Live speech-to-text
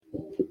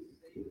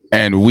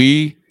And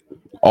we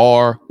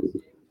are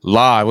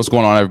live. What's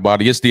going on,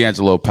 everybody? It's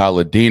D'Angelo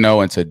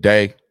Palladino, and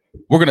today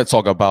we're going to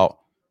talk about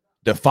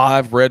the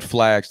 5 red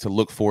flags to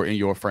look for in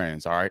your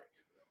friends. All right.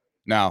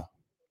 Now,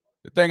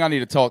 the thing I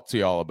need to talk to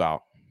y'all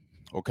about,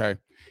 okay,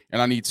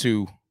 and I need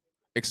to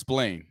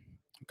explain,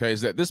 okay,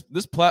 is that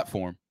this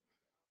platform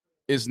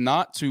is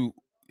not to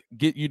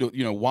get you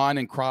to whine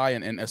and cry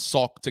and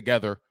sulk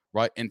together,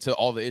 right, into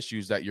all the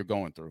issues that you're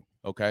going through.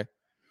 Okay,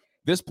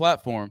 this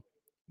platform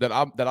that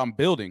I'm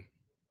building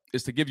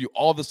is to give you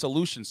all the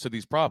solutions to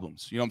these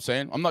problems. You know what I'm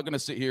saying? I'm not going to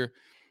sit here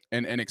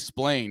and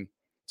explain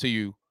to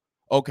you,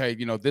 okay,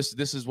 this is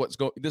this is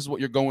what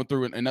you're going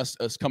through, and us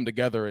come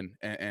together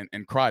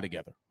and cry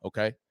together.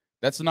 Okay,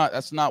 that's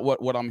not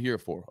what I'm here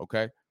for.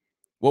 Okay,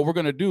 what we're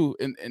going to do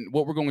and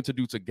what we're going to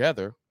do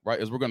together, right,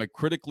 is we're going to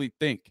critically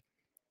think,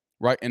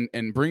 right,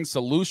 and bring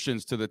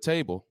solutions to the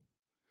table.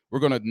 We're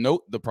going to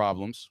note the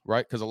problems,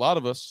 right, because a lot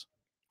of us,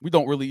 we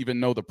don't really even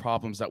know the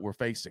problems that we're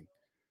facing,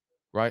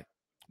 right?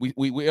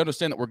 We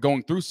understand that we're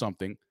going through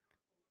something,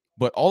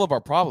 but all of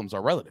our problems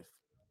are relative.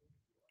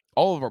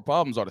 All of our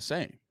problems are the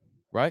same,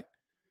 right?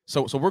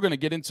 So we're going to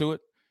get into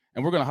it,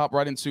 and we're going to hop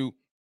right into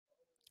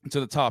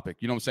the topic.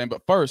 You know what I'm saying?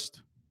 But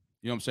first,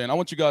 you know what I'm saying, I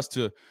want you guys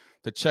to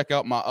check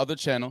out my other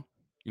channel.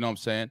 You know what I'm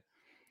saying?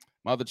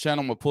 My other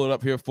channel, I'm gonna pull it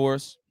up here for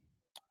us.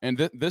 And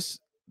this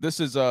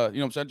is you know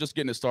what I'm saying, just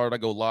getting it started. I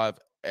go live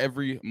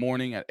every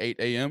morning at 8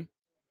 a.m.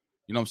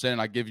 You know what I'm saying?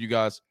 I give you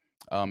guys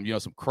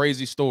some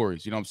crazy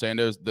stories. You know what I'm saying?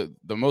 There's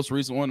the most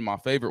recent one, my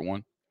favorite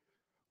one,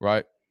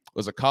 right,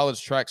 was a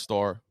college track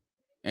star,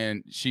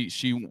 and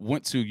she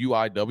went to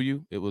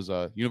UIW. It was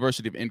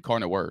University of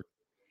Incarnate Word,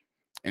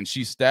 and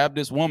she stabbed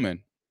this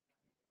woman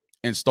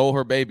and stole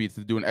her baby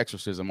to do an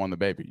exorcism on the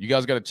baby. You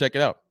guys got to check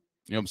it out.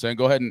 You know what I'm saying?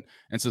 Go ahead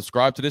and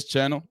subscribe to this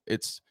channel.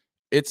 It's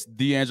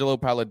D'Angelo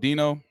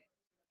Palladino.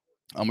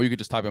 Or you could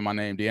just type in my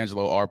name,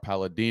 D'Angelo R.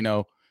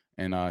 Palladino,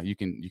 and you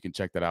can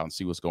check that out and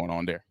see what's going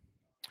on there.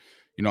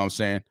 You know what I'm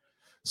saying?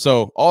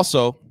 So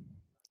also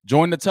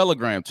join the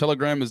Telegram.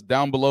 Telegram is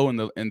down below in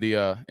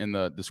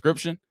the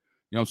description.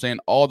 You know what I'm saying?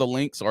 All the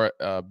links are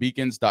at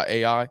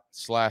beacons.ai/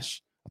 I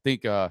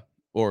think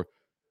or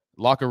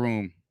locker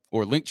room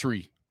or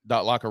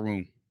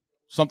linktree.lockerroom,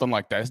 something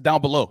like that. It's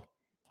down below.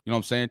 You know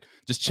what I'm saying?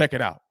 Just check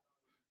it out.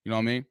 You know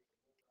what I mean?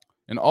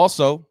 And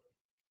also,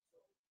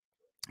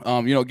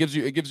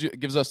 it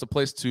gives us a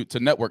place to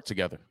network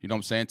together. You know what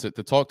I'm saying? To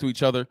talk to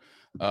each other,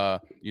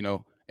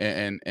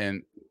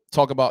 and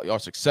talk about our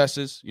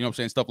successes. You know what I'm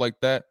saying? Stuff like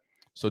that.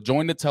 So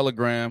join the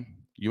Telegram.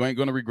 You ain't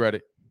gonna regret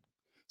it.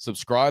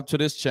 Subscribe to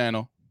this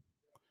channel,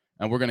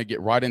 and we're gonna get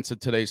right into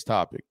today's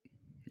topic.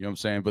 You know what I'm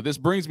saying? But this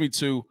brings me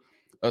to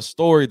a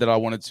story that I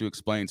wanted to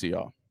explain to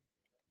y'all.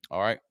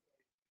 All right,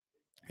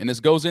 and this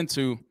goes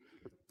into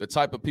the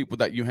type of people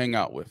that you hang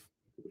out with,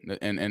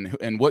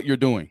 and what you're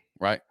doing,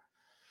 right?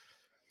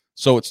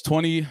 So it's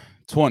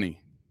 2020,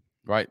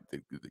 right?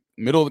 The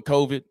middle of the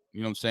COVID,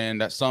 you know what I'm saying,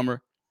 that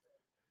summer.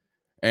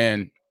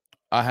 And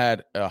I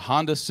had a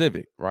Honda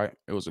Civic, right?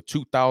 It was a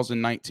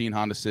 2019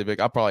 Honda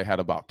Civic. I probably had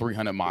about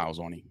 300 miles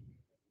on it.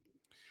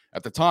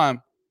 At the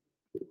time,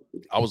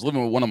 I was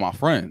living with one of my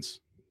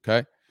friends,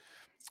 okay?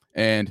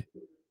 And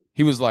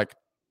he was like,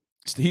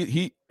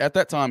 he at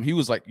that time, he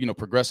was like,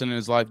 progressing in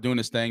his life, doing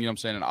his thing, you know what I'm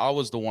saying? And I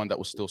was the one that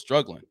was still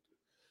struggling.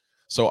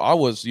 So I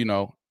was,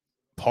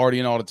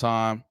 partying all the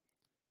time.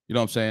 You know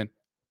what I'm saying?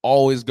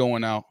 Always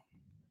going out,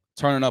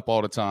 turning up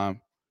all the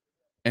time.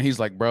 And he's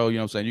like, bro, you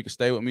know what I'm saying? You can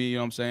stay with me, you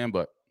know what I'm saying?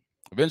 But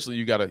eventually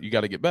you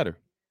gotta get better.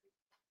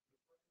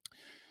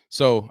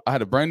 So I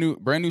had a brand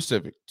new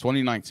Civic,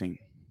 2019.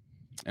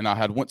 And I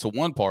had went to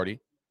one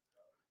party,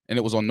 and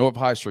it was on North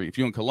High Street. If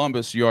you're in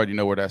Columbus, you already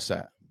know where that's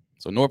at.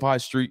 So North High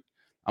Street,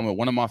 I'm with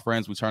one of my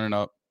friends, we turning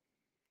up.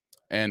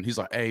 And he's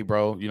like, hey,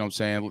 bro, you know what I'm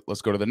saying?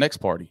 Let's go to the next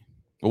party.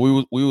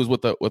 Well, we was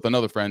with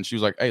another friend. She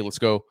was like, hey, let's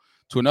go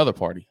to another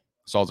party.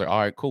 So I was like, all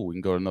right, cool. We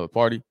can go to another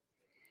party.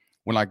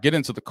 When I get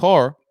into the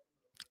car,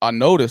 I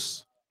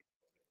noticed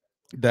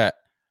that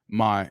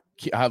I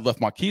had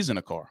left my keys in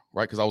the car,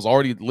 right? Because I was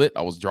already lit.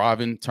 I was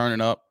driving,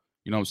 turning up,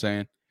 you know what I'm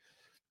saying?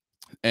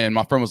 And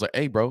my friend was like,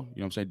 hey, bro, you know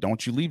what I'm saying?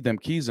 Don't you leave them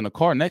keys in the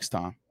car next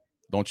time.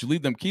 Don't you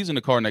leave them keys in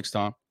the car next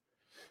time.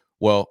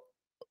 Well,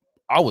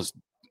 I was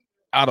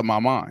out of my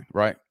mind,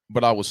 right?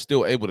 But I was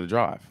still able to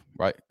drive,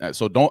 right?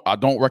 So I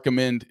don't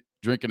recommend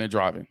drinking and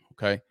driving,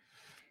 okay?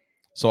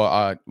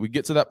 So we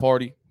get to that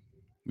party.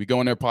 We go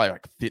in there probably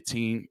like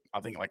 15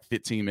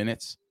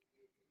 minutes.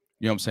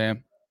 You know what I'm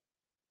saying?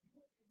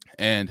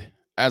 And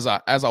as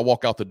I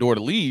walk out the door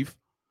to leave,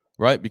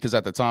 right? Because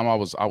at the time I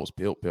was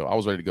pilled. I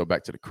was ready to go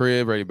back to the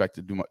crib, ready back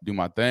to do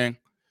my thing.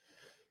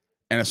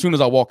 And as soon as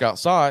I walk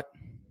outside,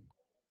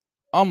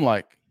 I'm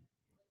like,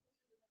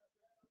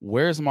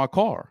 where's my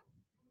car?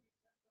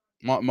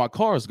 My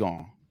car is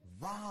gone.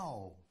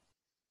 Wow.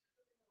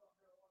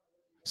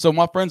 So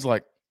my friend's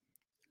like,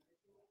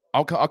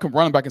 I'll come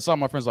running back inside.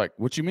 My friend's like,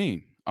 what you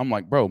mean? I'm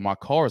like, bro, my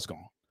car is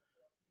gone.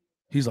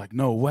 He's like,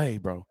 no way,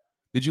 bro.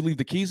 Did you leave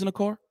the keys in the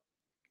car?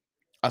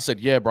 I said,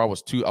 yeah, bro. I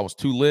was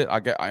too lit. I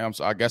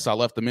guess I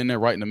left them in there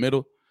right in the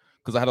middle.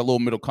 because I had a little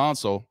middle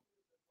console,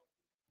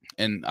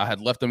 and I had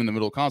left them in the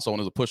middle console, and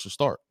it was a push to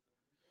start.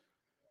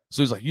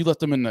 So he's like, "You left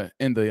them in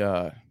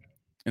the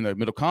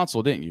middle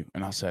console, didn't you?"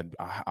 And I said,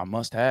 I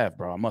must have,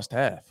 bro. I must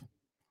have.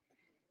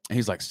 And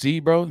he's like, "See,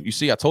 bro, you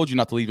see, I told you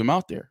not to leave him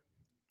out there."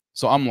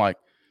 So I'm like,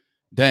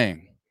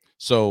 dang.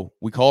 So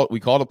we call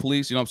the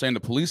police. You know what I'm saying? The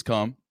police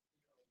come,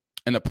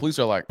 and the police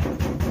are like,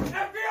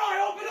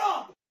 FBI, open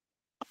up.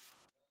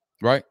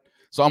 Right?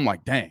 So I'm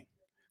like, dang.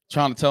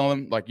 Trying to tell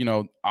them, like, you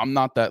know, I'm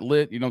not that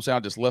lit. You know what I'm saying? I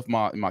just left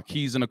my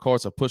keys in the car,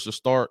 so I pushed the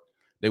start.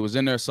 They was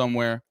in there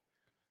somewhere.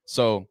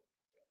 So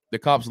the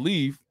cops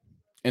leave,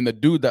 and the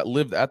dude that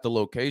lived at the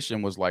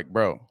location was like,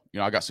 bro, you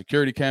know, I got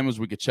security cameras.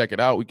 We could check it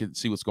out. We could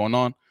see what's going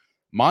on.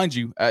 Mind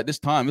you, at this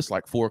time, it's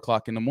like 4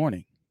 o'clock in the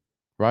morning,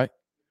 right?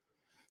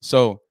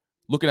 So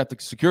looking at the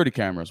security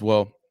cameras,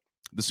 well,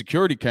 the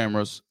security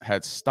cameras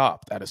had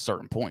stopped at a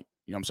certain point.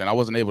 You know what I'm saying? I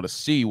wasn't able to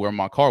see where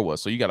my car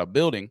was. So you got a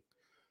building,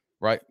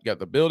 right? You got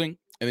the building,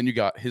 and then you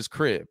got his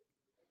crib.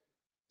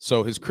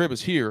 So his crib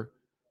is here.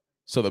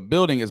 So the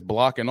building is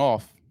blocking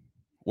off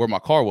where my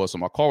car was. So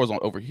my car was on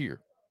over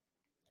here.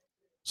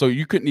 So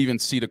you couldn't even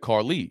see the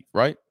car leave,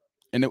 right?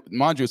 And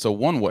mind you, it's a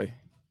one-way.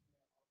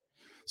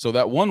 So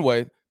that one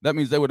way, that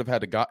means they would have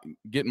had to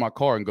get in my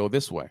car and go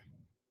this way.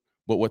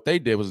 But what they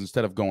did was,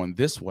 instead of going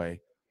this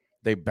way,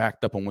 they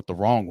backed up and went the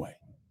wrong way.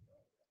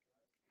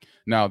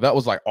 Now, that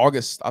was like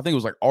August, I think it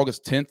was like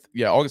August 10th.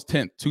 Yeah, August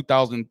 10th,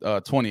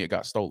 2020, it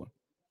got stolen.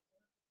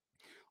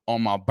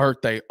 On my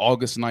birthday,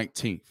 August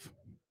 19th,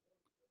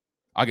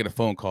 I get a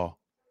phone call.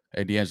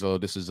 "Hey, D'Angelo,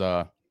 this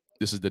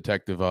is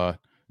Detective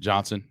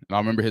Johnson." And I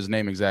remember his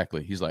name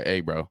exactly. He's like,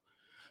 "Hey, bro,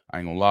 I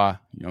ain't gonna lie.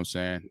 You know what I'm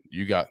saying?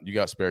 You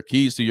got spare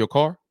keys to your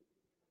car?"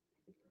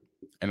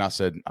 And I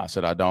said,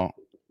 I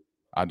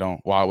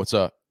don't. Why? What's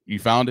up? You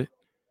found it?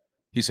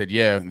 He said,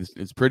 "Yeah,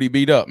 it's pretty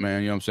beat up,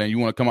 man. You know what I'm saying? You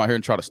want to come out here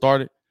and try to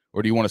start it,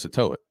 or do you want us to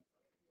tow it?"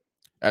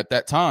 At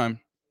that time,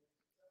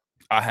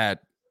 I had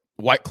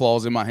White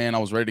Claws in my hand. I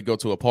was ready to go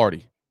to a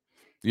party.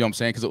 You know what I'm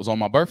saying? Because it was on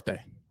my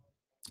birthday.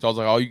 So I was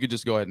like, "Oh, you could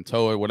just go ahead and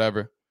tow it,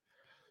 whatever."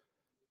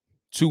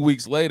 2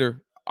 weeks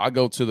later, I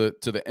go to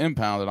the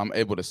impound, and I'm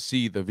able to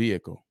see the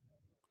vehicle.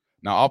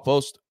 Now I'll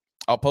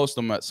post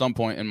them at some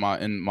point in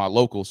my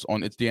locals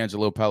on It's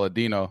D'Angelo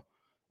Palladino,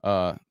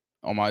 on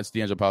my It's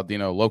D'Angelo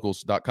Palladino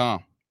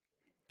locals.com.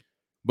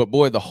 But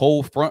boy, the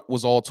whole front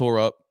was all tore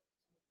up.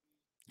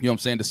 You know what I'm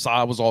saying? The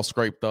side was all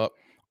scraped up.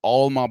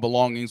 All my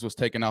belongings was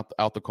taken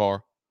out the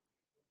car.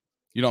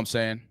 You know what I'm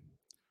saying?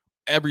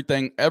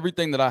 Everything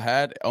that I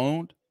had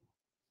owned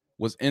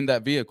was in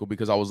that vehicle,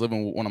 because I was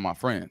living with one of my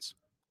friends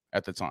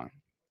at the time.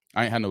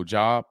 I ain't had no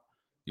job.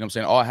 You know what I'm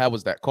saying? All I had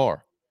was that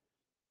car.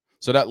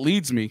 So that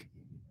leads me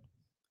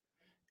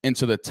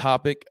into the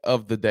topic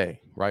of the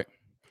day, right?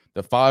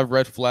 The 5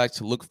 red flags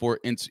to look for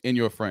in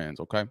your friends,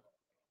 okay?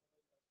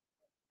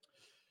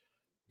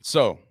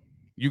 So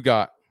you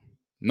got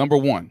number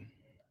 1,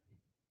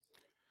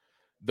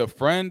 the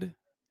friend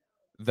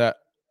that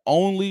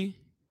only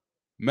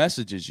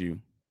messages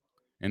you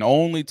and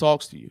only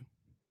talks to you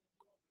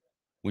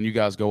when you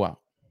guys go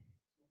out.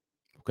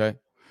 Okay.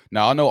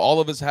 Now, I know all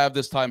of us have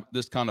this kind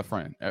of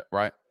friend,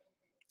 right?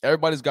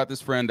 Everybody's got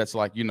this friend that's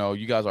like, you know,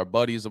 you guys are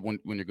buddies when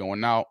you're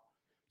going out.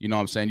 You know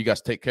what I'm saying? You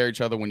guys take care of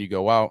each other when you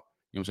go out.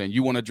 You know what I'm saying?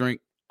 You want a drink,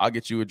 I'll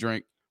get you a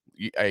drink.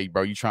 Hey,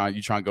 bro, you trying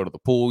to go to the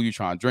pool, you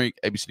trying to drink,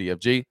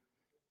 ABCDFG,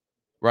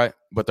 right?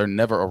 But they're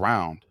never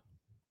around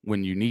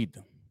when you need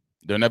them.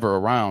 They're never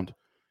around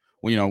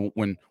when, you know,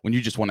 when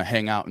you just want to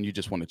hang out and you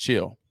just want to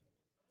chill.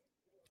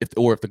 If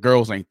the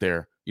girls ain't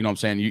there, you know what I'm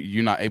saying?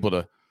 You're not able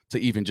to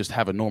even just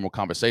have a normal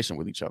conversation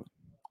with each other.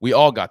 We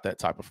all got that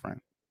type of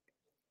friend.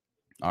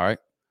 All right.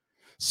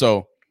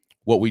 So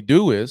what we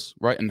do is,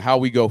 right, and how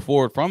we go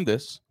forward from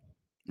this,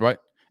 right,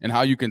 and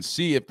how you can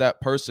see if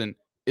that person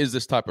is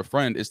this type of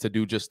friend is to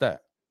do just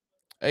that.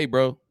 Hey,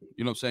 bro,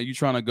 you know what I'm saying? You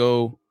trying to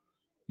go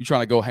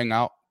hang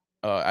out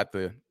at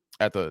the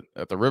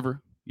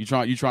river? You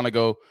trying to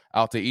go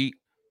out to eat?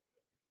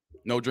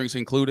 No drinks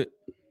included.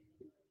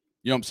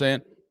 You know what I'm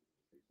saying?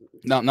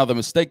 Now the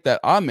mistake that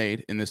I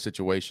made in this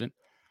situation,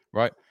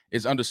 right,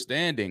 is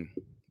understanding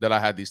that I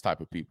had these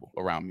type of people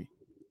around me.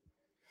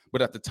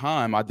 But at the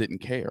time, I didn't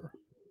care,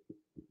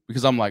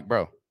 because I'm like,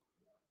 bro,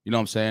 you know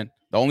what I'm saying?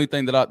 The only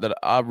thing that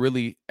I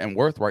really am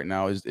worth right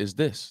now is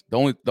this.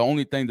 The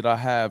only thing that I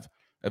have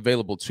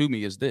available to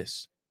me is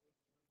this.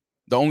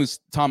 The only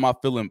time I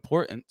feel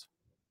important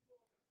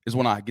is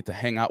when I get to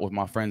hang out with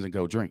my friends and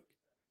go drink,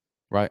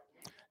 right?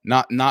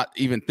 Not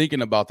even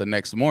thinking about the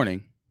next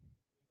morning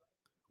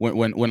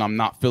when I'm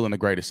not feeling the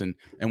greatest, and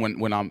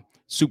when I'm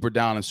super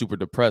down and super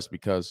depressed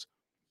because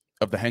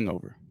of the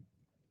hangover.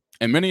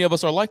 And many of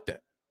us are like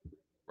that,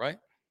 right?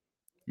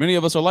 Many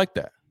of us are like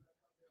that.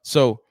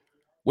 So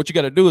what you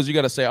got to do is you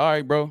got to say, all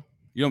right, bro,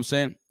 you know what I'm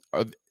saying?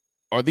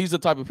 Are these the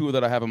type of people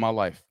that I have in my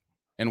life?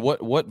 And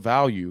what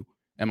value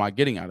am I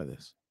getting out of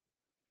this?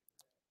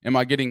 Am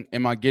I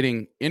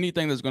getting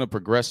anything that's going to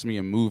progress me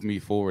and move me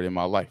forward in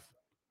my life?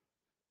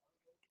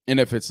 And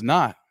if it's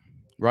not,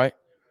 right,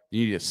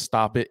 you need to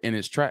stop it in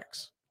its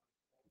tracks.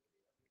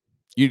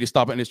 You need to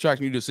stop at this track.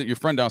 You need to sit your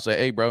friend down and say,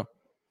 hey, bro,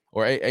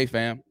 or hey,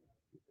 fam.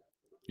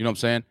 You know what I'm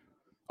saying?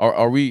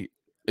 Are we,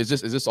 is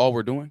this all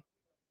we're doing?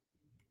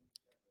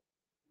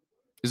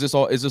 Is this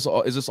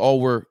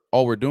all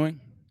we're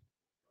doing?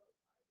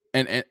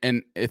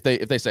 And if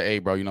they say, hey,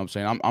 bro, you know what I'm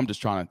saying? I'm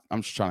just trying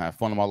to have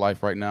fun in my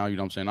life right now. You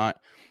know what I'm saying?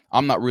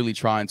 I'm not really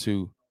trying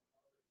to,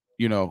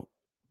 you know,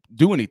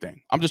 do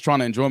anything. I'm just trying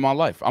to enjoy my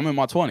life. I'm in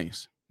my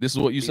 20s. This is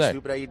what you say.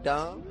 Stupid, are you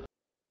dumb?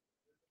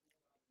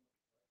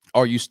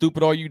 Are you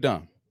stupid? Are you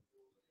dumb?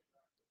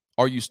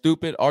 Are you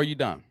stupid? Are you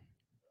dumb?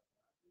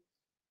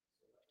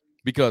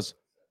 Because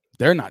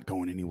they're not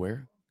going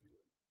anywhere.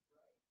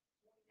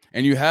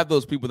 And you have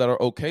those people that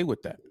are okay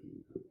with that.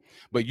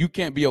 But you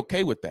can't be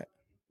okay with that.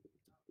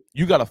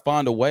 You got to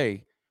find a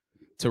way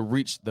to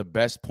reach the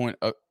best point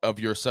of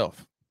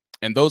yourself.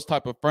 And those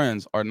type of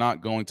friends are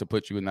not going to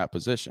put you in that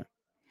position.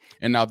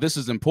 And now this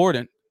is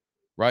important,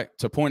 right?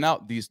 To point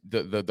out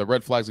the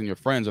red flags in your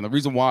friends. And the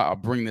reason why I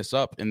bring this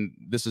up, and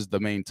this is the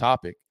main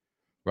topic,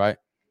 right,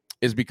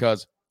 is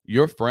because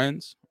your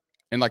friends,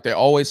 and like they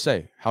always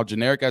say, how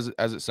generic as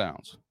it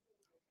sounds,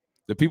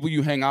 the people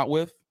you hang out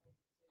with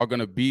are going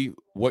to be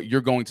what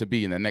you're going to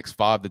be in the next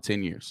 5 to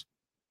 10 years.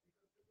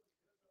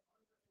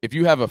 If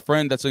you have a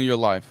friend that's in your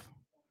life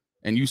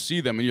and you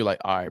see them and you're like,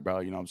 all right, bro,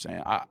 you know what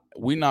I'm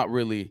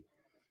saying?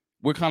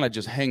 We're kind of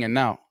just hanging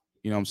out,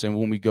 you know what I'm saying,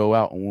 when we go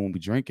out and when we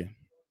drinking.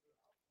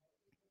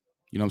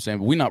 You know what I'm saying?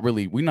 But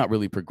we're not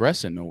really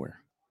progressing nowhere.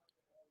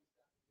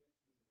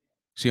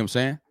 See what I'm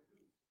saying?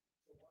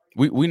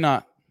 We're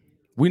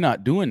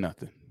not doing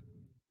nothing.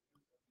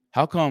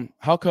 How come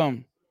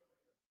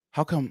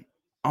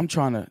I'm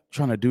trying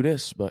to do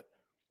this, but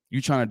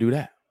you trying to do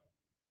that?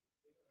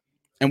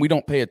 And we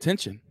don't pay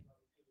attention.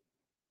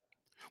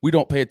 We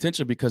don't pay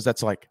attention because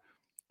that's like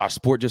our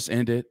sport just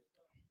ended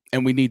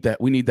and we need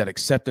that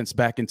acceptance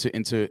back into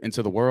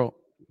the world.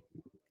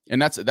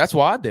 And that's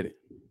why I did it.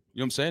 You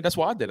know what I'm saying? That's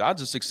why I did it. I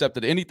just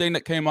accepted anything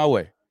that came my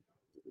way.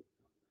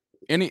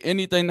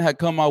 Anything that had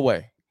come my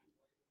way.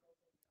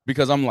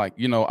 Because I'm like,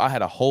 you know, I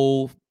had a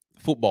whole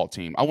football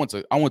team. I went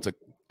to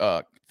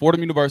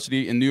Fordham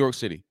University in New York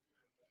City.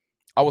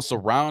 I was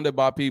surrounded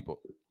by people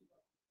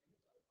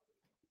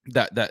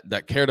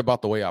that cared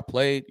about the way I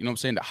played, you know what I'm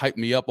saying, that hyped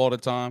me up all the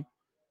time.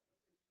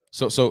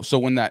 So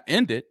when that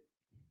ended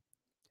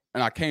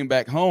and I came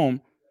back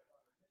home,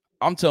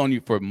 I'm telling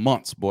you, for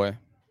months, boy,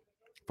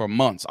 for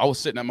months, I was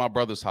sitting at my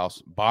brother's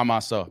house by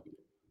myself.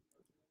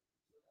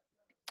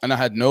 And I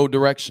had no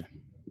direction.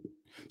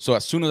 So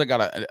as soon as I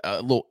got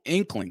a little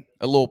inkling,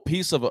 a little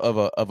piece of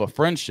a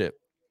friendship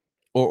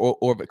or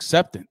of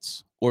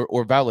acceptance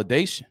or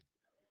validation,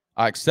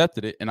 I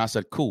accepted it and I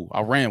said, cool,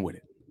 I ran with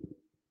it.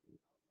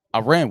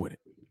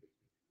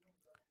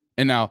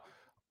 And now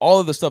all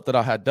of the stuff that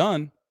I had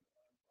done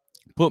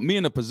put me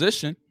in a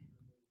position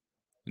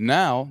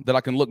now that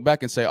I can look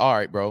back and say, all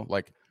right, bro,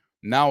 like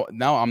now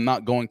I'm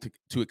not going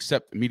to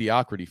accept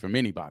mediocrity from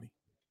anybody.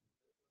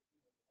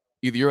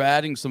 Either you're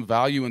adding some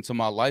value into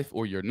my life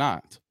or you're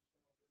not.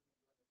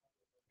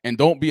 And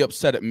don't be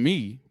upset at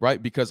me,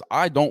 right? Because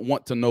I don't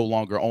want to no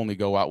longer only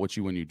go out with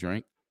you when you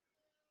drink.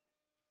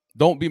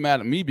 Don't be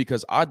mad at me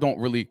because I don't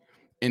really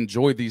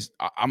enjoy these.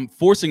 I'm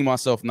forcing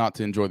myself not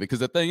to enjoy them. Because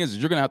the thing is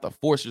you're going to have to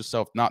force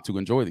yourself not to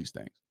enjoy these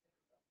things.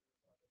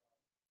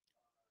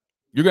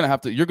 You're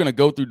going to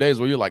go through days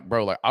where you're like,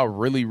 bro, like I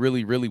really,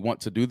 really, really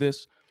want to do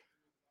this.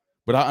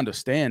 But I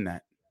understand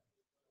that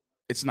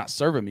it's not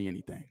serving me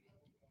anything.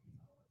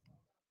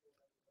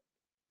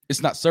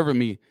 It's not serving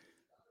me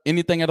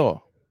anything at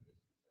all.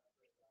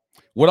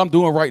 What I'm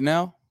doing right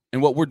now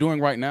and what we're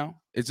doing right now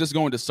is just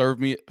going to serve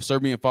me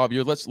in 5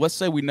 years. Let's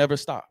say we never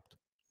stopped.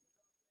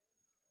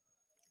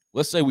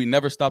 Let's say we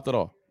never stopped at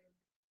all.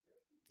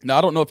 Now,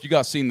 I don't know if you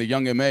guys seen the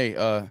Young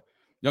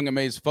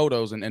MA's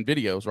photos and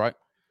videos, right?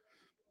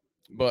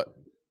 But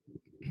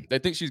they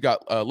think she's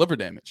got liver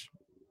damage.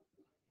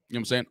 You know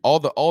what I'm saying?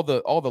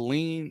 All the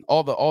lean,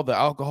 all the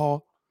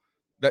alcohol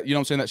that, you know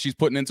what I'm saying, that she's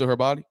putting into her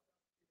body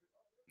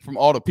from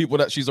all the people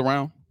that she's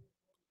around.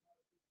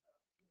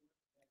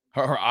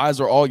 Her eyes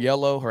are all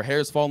yellow. Her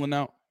hair's falling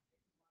out.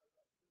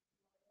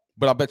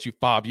 But I bet you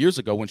 5 years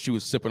ago when she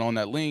was sipping on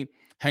that lean,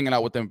 hanging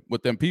out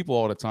with them people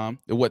all the time,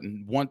 it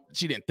wasn't one.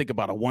 She didn't think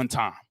about it one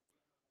time.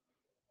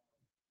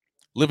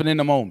 Living in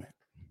the moment.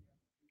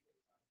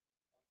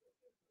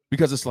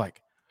 Because it's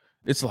like,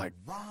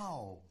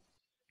 wow.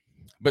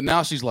 But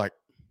now she's like,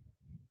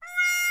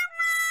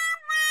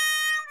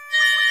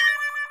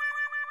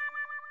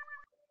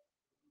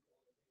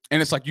 and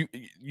it's like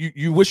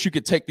you wish you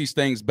could take these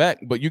things back,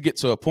 but you get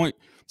to a point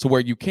to where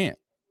you can't.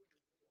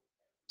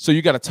 So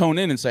you got to tone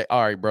in and say,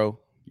 all right, bro,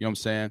 you know what I'm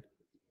saying?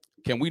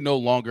 Can we no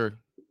longer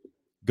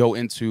go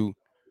into,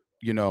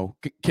 you know,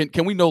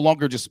 can we no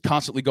longer just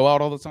constantly go out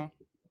all the time?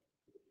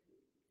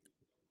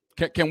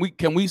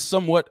 Can we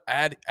somewhat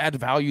add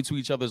value to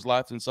each other's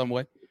lives in some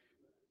way?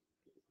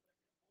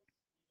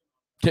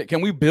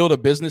 Can we build a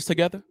business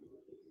together?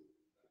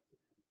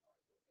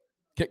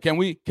 Can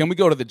we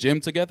go to the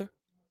gym together?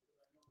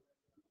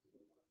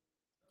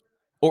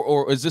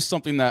 Or is this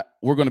something that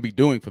we're going to be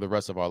doing for the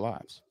rest of our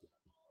lives?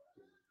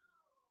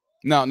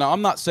 Now,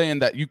 I'm not saying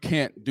that you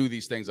can't do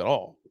these things at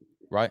all,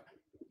 right?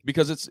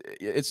 Because it's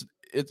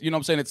you know what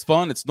I'm saying, it's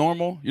fun, it's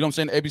normal. You know what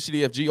I'm saying? A, B, C,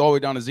 D, F, G, all the way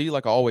down to Z,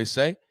 like I always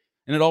say,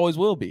 and it always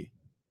will be.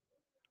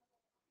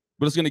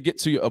 But it's going to get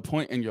to a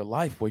point in your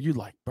life where you're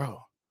like,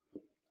 bro,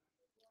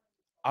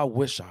 I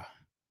wish I.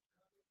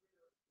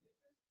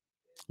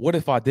 What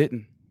if I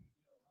didn't?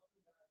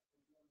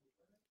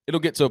 It'll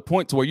get to a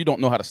point to where you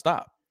don't know how to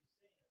stop.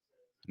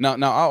 Now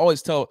I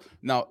always tell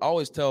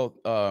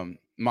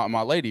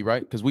my lady,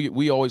 right? Because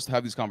we always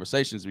have these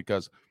conversations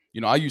because,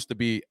 you know, I used to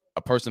be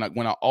a person that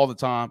went out all the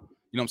time,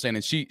 you know what I'm saying?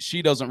 And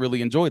she doesn't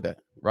really enjoy that,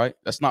 right?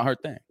 That's not her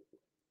thing.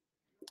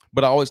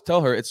 But I always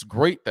tell her it's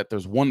great that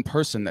there's one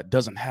person that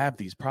doesn't have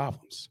these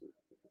problems,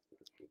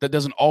 that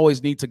doesn't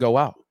always need to go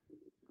out.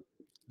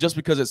 Just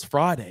because it's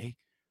Friday,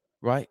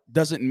 right,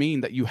 doesn't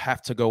mean that you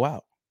have to go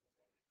out.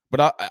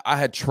 But I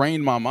had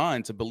trained my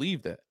mind to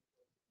believe that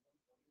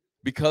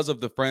because of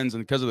the friends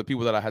and because of the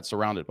people that I had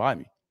surrounded by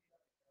me.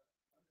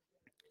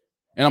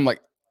 And I'm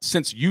like,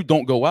 since you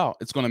don't go out,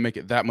 it's going to make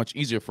it that much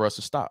easier for us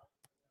to stop,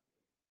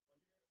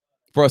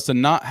 for us to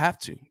not have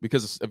to,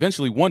 because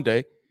eventually one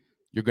day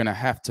you're going to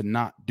have to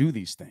not do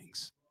these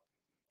things.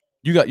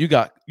 You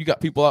got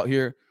people out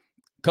here,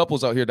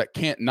 couples out here that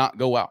can't not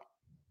go out.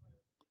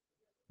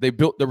 They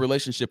built their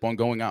relationship on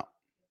going out.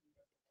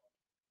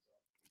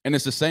 And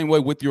it's the same way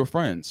with your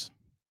friends.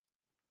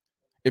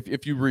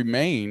 If you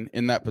remain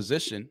in that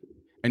position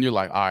and you're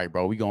like, all right,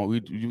 bro, we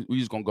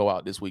just gonna go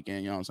out this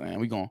weekend, you know what I'm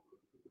saying?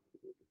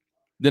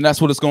 Then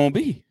that's what it's gonna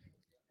be.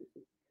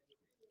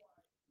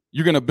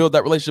 You're gonna build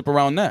that relationship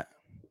around that.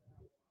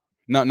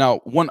 Now,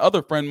 one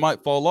other friend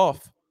might fall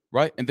off,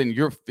 right? And then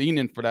you're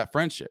fiending for that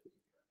friendship.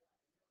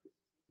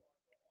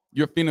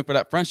 You're fiending for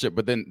that friendship,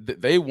 but then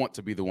they want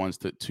to be the ones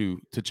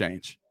to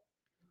change.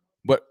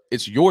 But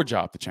it's your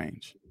job to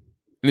change.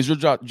 And it's your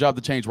job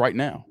to change right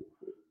now.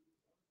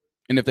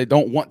 And if they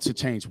don't want to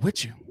change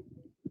with you,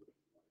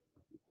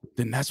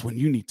 then that's when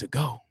you need to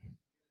go.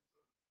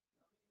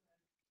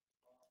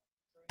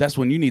 That's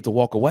when you need to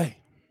walk away.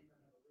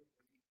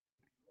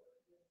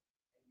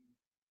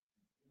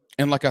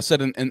 And like I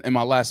said in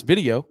my last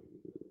video,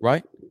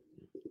 right?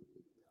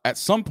 At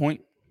some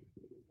point,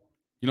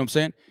 you know what I'm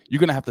saying? You're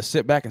going to have to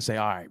sit back and say,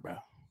 all right, bro,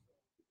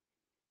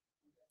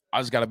 I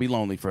just got to be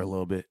lonely for a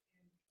little bit.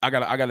 I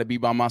got to be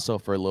by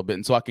myself for a little bit.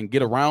 And so I can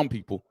get around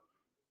people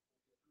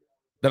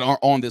that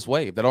aren't on this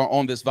wave, that aren't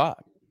on this vibe.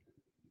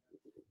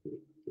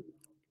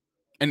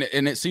 And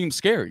it seems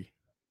scary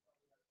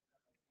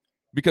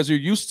because you're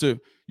used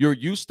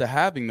to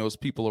having those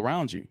people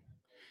around you,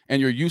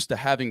 and you're used to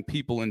having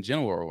people in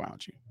general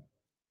around you.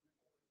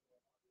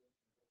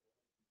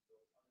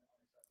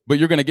 But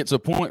you're going to get to a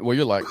point where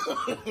you're like,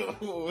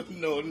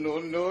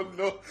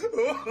 no.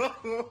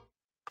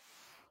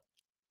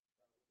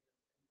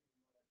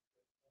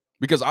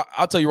 Because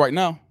I'll tell you right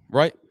now,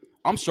 right?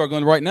 I'm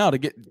struggling right now to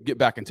get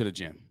back into the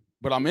gym,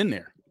 but I'm in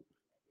there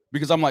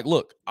because I'm like,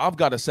 look, I've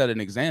got to set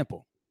an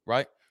example,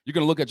 right? You're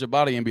going to look at your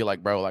body and be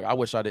like, bro, like, I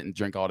wish I didn't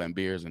drink all them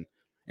beers and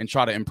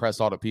try to impress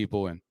all the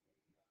people and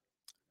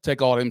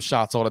take all them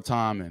shots all the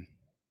time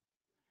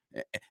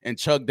and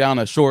chug down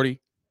a shorty.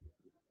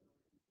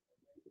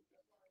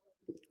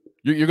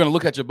 You're going to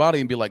look at your body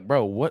and be like,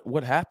 bro,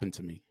 what happened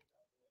to me?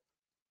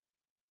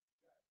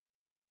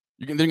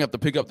 Then you have to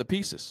pick up the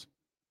pieces.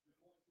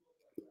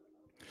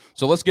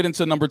 So let's get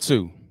into number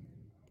 2.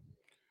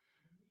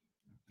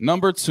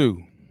 Number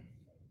 2.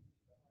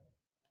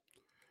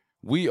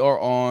 We are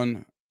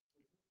on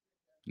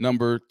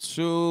number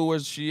 2.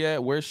 Where's she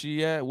at? Where's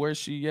she at? Where's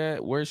she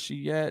at? Where's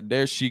she at?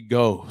 There she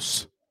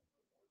goes.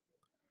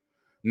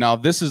 Now,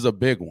 this is a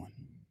big one.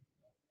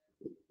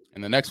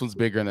 And the next one's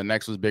bigger, and the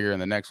next one's bigger,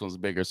 and the next one's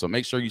bigger. So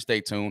make sure you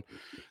stay tuned.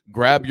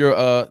 Grab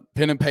your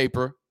pen and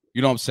paper.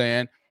 You know what I'm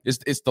saying?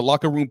 It's the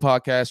Locker Room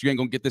Podcast. You ain't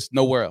going to get this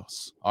nowhere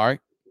else. All right?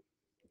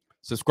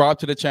 Subscribe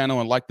to the channel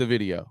and like the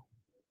video.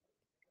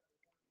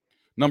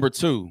 Number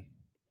 2,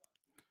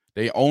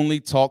 they only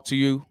talk to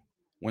you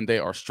when they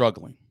are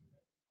struggling.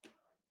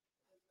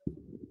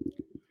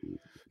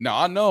 Now,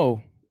 I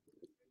know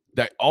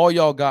that all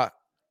y'all got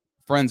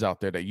friends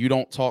out there that you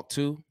don't talk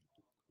to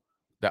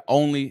that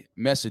only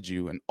message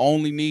you and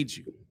only need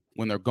you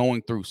when they're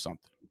going through something.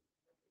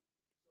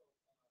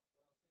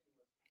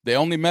 They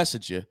only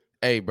message you,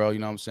 hey, bro, you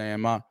know what I'm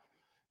saying?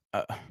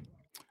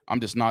 I'm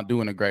just not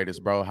doing the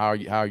greatest, bro. How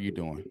are you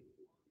doing?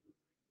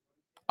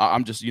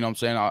 I'm just, you know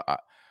what I'm saying?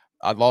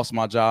 I lost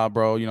my job,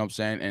 bro. You know what I'm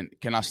saying? And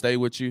can I stay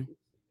with you?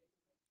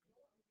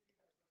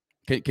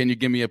 Can you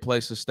give me a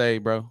place to stay,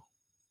 bro?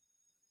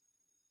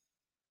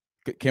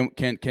 Can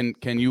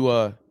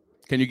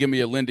you give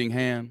me a lending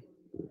hand,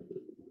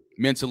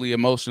 mentally,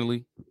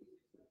 emotionally?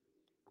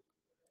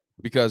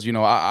 Because, you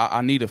know,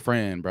 I need a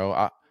friend,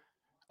 bro.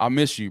 I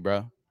miss you,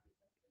 bro.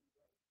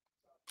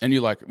 And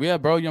you're like, yeah,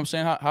 bro, you know what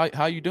I'm saying?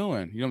 How you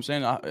doing? You know what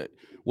I'm saying?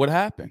 What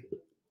happened?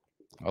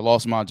 I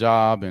lost my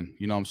job, and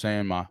you know what I'm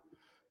saying?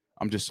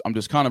 I'm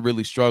just kind of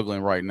really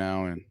struggling right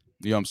now, and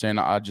you know what I'm saying?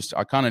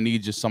 I kind of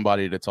need just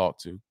somebody to talk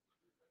to.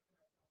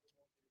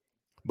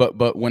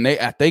 But when they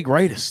at their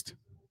greatest,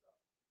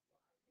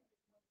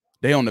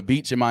 they on the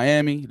beach in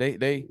Miami,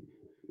 they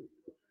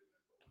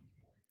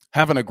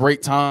having a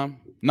great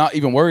time, not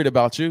even worried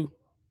about you,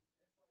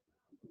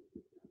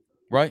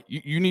 right?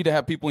 You need to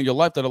have people in your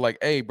life that are like,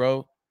 hey,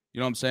 bro, you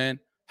know what I'm saying?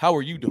 How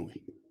are you doing?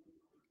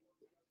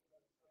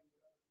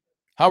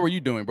 How are you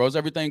doing, bro? Is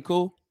everything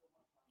cool?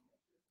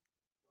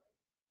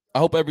 I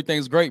hope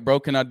everything's great, bro.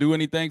 Can I do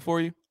anything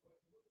for you?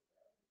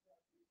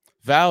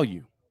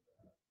 Value.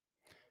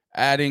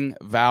 Adding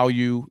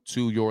value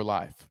to your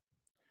life.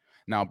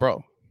 Now,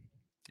 bro,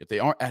 if they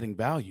aren't adding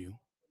value,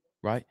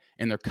 right?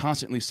 And they're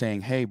constantly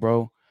saying, hey,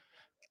 bro,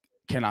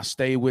 can I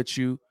stay with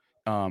you?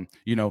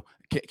 You know,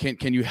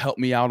 can you help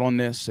me out on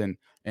this? And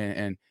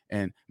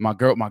my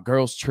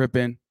girl's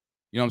tripping.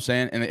 You know what I'm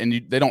saying?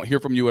 And they don't hear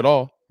from you at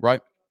all,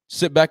 right?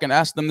 Sit back and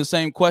ask them the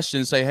same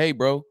question. Say, hey,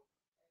 bro,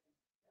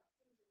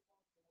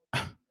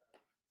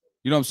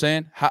 you know what I'm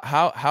saying?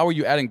 How are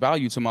you adding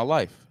value to my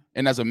life?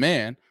 And as a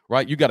man,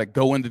 right, you got to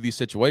go into these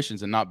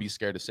situations and not be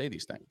scared to say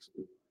these things.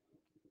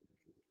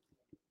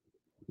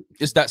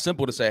 It's that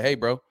simple to say, hey,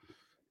 bro, you know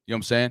what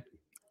I'm saying?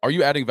 Are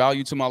you adding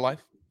value to my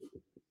life?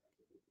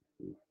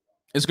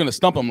 It's gonna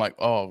stump them like,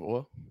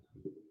 oh,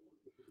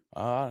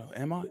 well,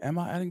 am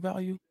I adding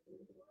value?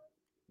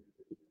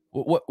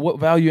 What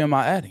value am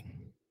I adding?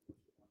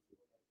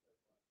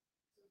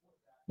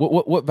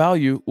 What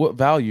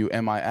value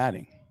am I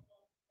adding?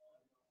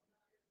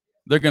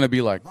 They're gonna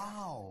be like,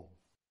 Wow.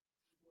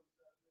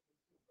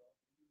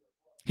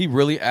 he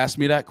really asked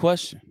me that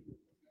question.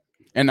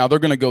 And now they're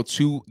gonna go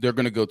two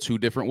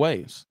different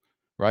ways,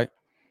 right?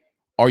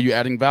 Are you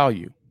adding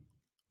value?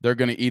 They're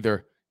gonna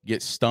either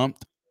get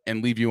stumped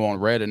and leave you on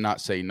red and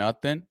not say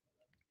nothing,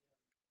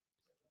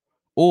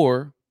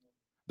 or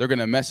they're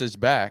gonna message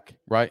back,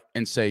 right,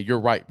 and say, you're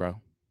right, bro.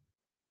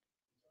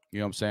 You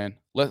know what I'm saying?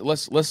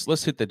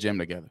 Let's hit the gym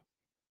together.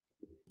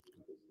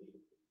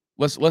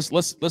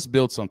 Let's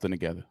build something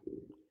together.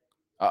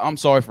 I'm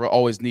sorry for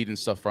always needing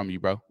stuff from you,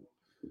 bro.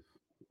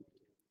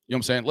 You know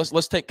what I'm saying?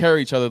 Let's take care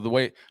of each other the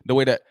way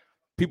that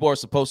people are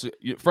supposed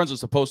to. Friends are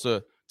supposed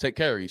to take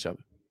care of each other.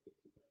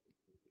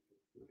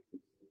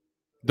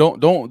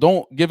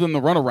 Don't give them the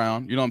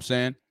runaround. You know what I'm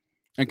saying?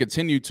 And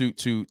continue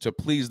to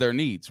please their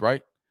needs,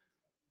 right?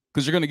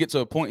 Because you're gonna get to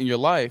a point in your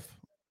life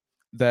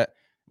that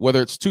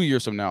whether it's 2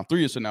 years from now, 3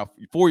 years from now,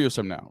 4 years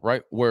from now,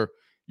 right, where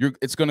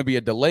it's gonna be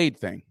a delayed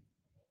thing,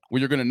 where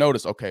you're gonna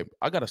notice, okay,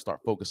 I got to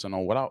start focusing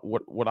on what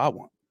I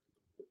want.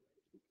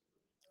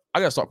 I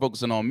got to start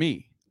focusing on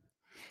me.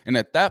 And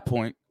at that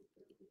point,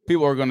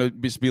 people are going to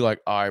just be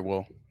like, all right,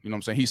 well, you know what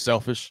I'm saying? He's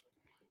selfish.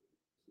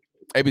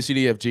 A, B, C,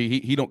 D, F,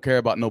 G. He don't care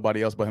about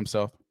nobody else but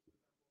himself.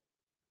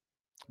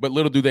 But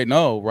little do they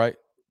know, right?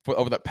 For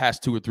over that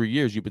past 2 or 3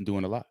 years, you've been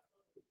doing a lot.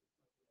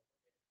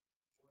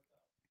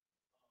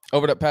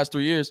 Over that past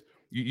 3 years,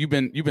 you've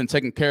been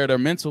taking care of their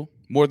mental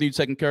more than you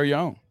taking care of your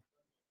own.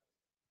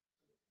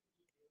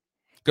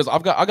 Because I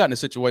got in a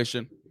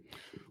situation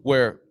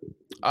where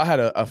I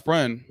had a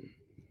friend,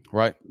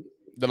 right,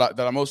 that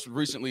I most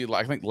recently,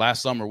 like I think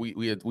last summer,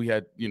 we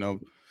had you know,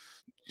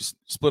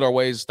 split our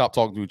ways, stopped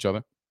talking to each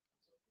other.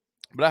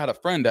 But I had a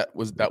friend that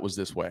was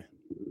this way,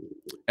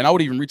 and I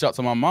would even reach out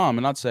to my mom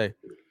and I'd say,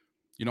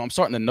 you know, I'm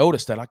starting to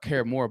notice that I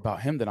care more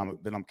about him than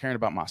I'm caring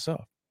about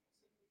myself.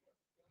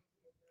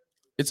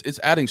 It's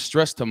adding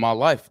stress to my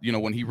life, you know,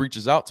 when he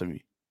reaches out to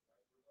me.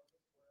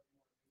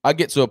 I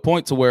get to a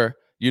point to where,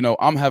 you know,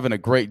 I'm having a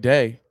great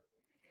day,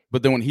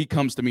 but then when he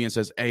comes to me and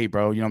says, hey,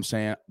 bro, you know what I'm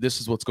saying?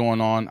 This is what's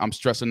going on. I'm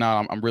stressing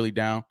out. I'm really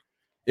down.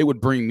 It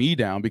would bring me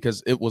down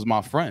because it was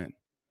my friend.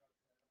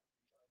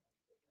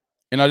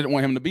 And I didn't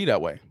want him to be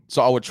that way.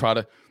 So I would try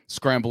to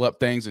scramble up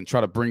things and try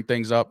to bring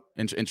things up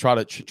and try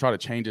to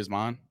change his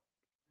mind.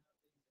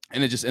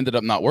 And it just ended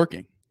up not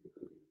working.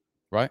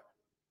 Right?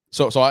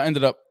 So I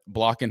ended up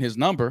blocking his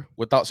number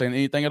without saying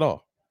anything at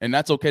all. And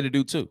that's okay to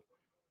do too.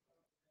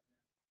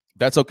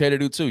 That's okay to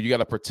do too. You got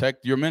to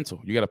protect your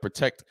mental. You got to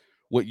protect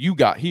what you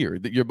got here.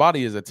 Your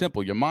body is a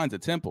temple. Your mind's a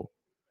temple,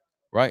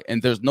 right?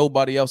 And there's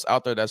nobody else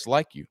out there that's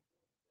like you.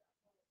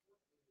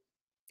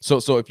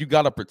 So if you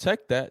got to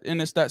protect that,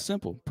 and it's that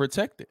simple,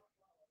 protect it,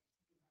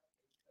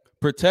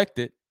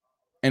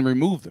 and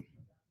remove them.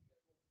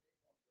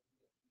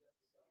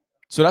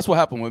 So that's what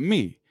happened with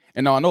me.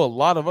 And now I know a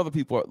lot of other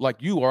people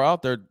like you are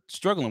out there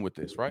struggling with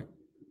this, right?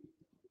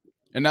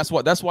 And that's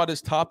why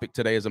this topic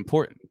today is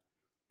important,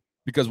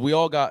 because we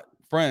all got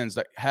friends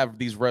that have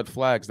these red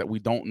flags that we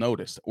don't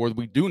notice, or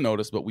we do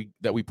notice, but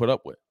we put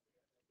up with.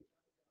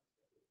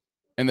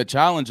 And the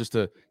challenge is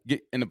to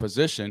get in a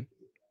position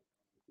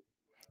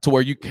to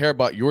where you care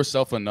about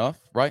yourself enough,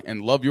 right?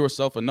 And love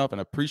yourself enough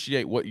and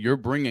appreciate what you're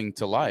bringing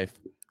to life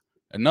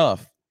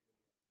enough,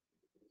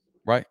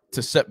 right?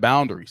 To set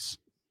boundaries,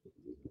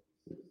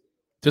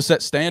 to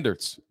set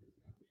standards.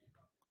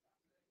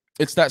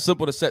 It's that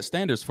simple to set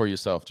standards for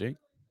yourself, Jake.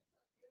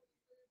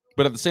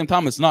 But at the same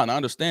time, it's not, and I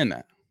understand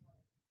that.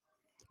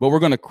 But we're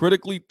going to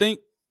critically think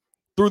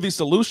through these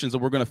solutions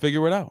and we're going to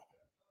figure it out.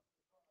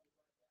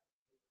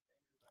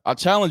 I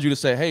challenge you to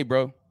say, hey,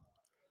 bro,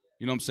 you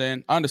You know what I'm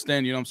saying? I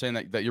understand, you know what I'm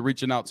saying, that you're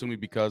reaching out to me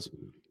because,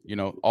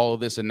 all of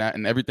this and that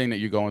and everything that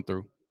you're going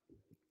through.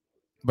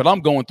 But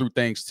I'm going through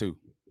things too.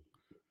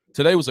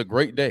 Today was a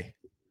great day.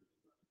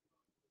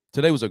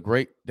 Today.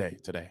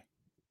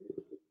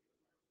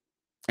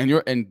 And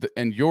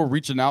you're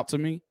reaching out to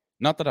me.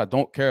 Not that I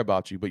don't care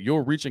about you, but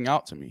you're reaching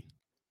out to me.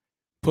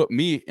 Put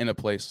me in a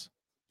place,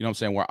 you know what I'm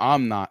saying, where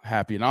I'm not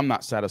happy and I'm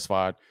not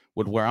satisfied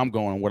with where I'm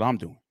going and what I'm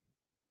doing.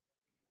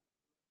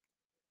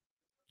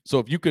 So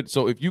if you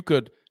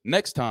could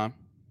next time,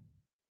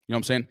 you know what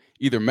I'm saying,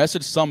 either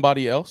message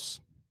somebody else,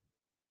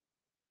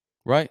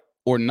 right?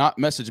 Or not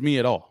message me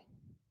at all.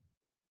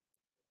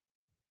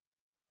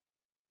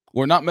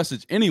 Or not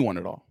message anyone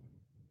at all.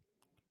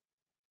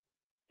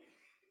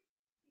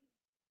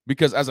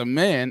 Because as a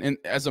man in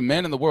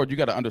the world, you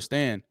got to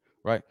understand,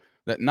 right,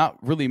 that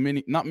not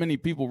many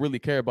people really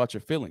care about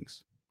your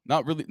feelings.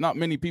 Not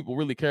many people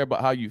really care about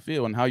how you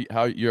feel and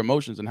how your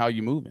emotions and how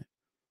you moving.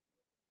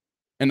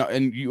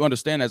 And you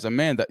understand as a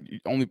man that the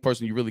only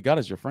person you really got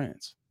is your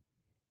friends.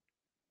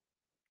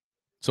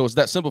 So it's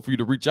that simple for you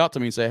to reach out to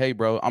me and say, hey,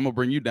 bro, I'm going to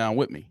bring you down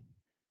with me.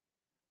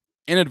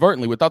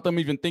 Inadvertently, without them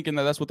even thinking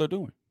that that's what they're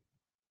doing.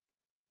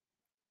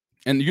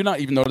 And you're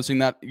not even noticing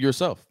that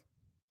yourself.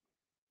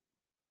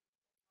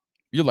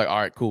 You're like, all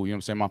right, cool. You know what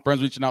I'm saying? My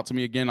friend's reaching out to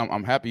me again.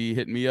 I'm happy he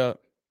hit me up.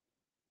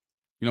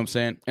 You know what I'm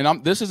saying?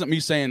 And this isn't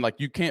me saying like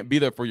you can't be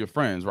there for your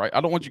friends, right?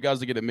 I don't want you guys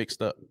to get it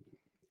mixed up.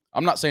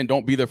 I'm not saying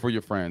don't be there for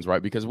your friends,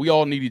 right? Because we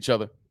all need each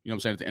other, you know what I'm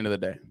saying, at the end of the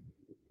day.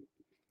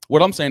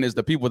 What I'm saying is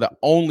the people that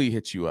only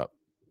hit you up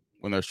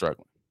when they're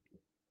struggling.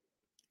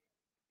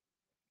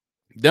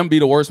 Them be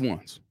the worst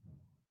ones.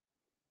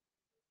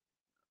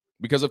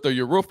 Because if they're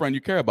your real friend,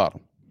 you care about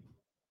them.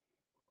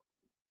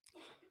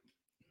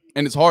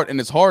 And it's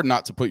hard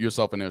not to put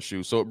yourself in their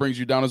shoes. So it brings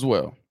you down as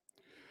well.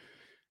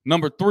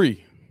 Number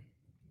 3.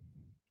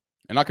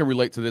 And I can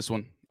relate to this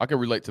one.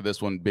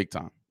 Big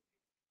time.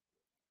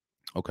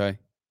 Okay.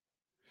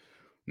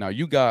 Now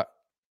you got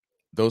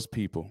those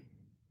people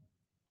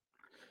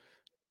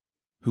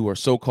who are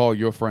so-called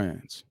your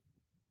friends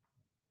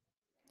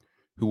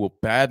who will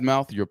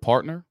badmouth your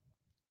partner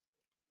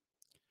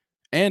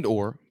and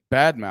or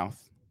badmouth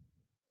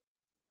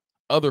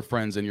other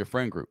friends in your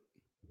friend group.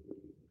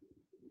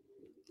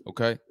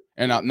 Okay.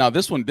 And now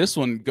this one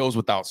goes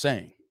without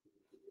saying.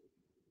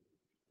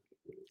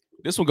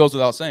 This one goes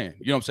without saying.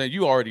 You know what I'm saying?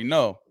 You already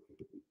know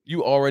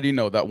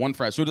that one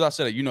friend. As soon as I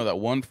said it, you know that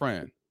one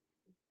friend.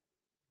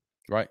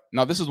 Right?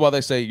 Now, this is why they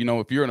say,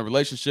 if you're in a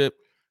relationship,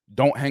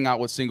 don't hang out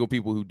with single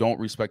people who don't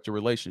respect your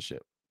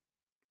relationship.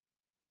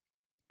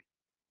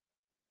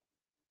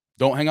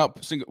 Don't hang out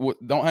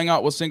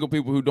with single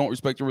people who don't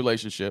respect your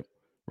relationship,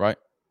 right?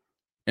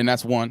 And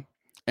that's one.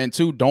 And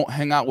 2, don't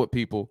hang out with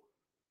people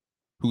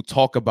who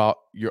talk about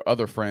your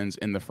other friends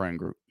in the friend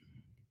group.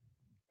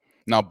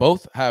 Now,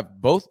 both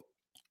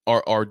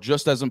are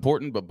just as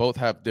important, but both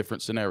have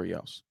different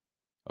scenarios.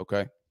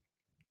 Okay.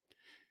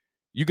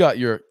 You got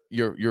your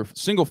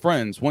single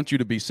friends want you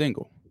to be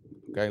single.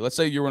 Okay. Let's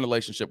say you're in a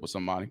relationship with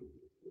somebody.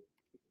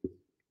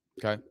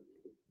 Okay.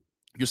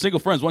 Your single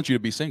friends want you to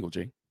be single,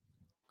 G.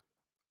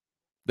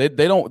 They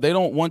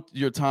don't want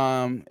your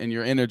time and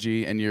your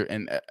energy and your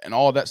and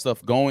all that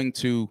stuff going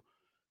to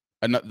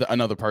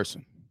another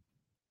person.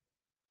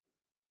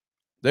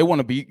 They want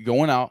to be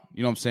going out,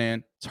 you know what I'm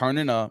saying,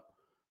 turning up,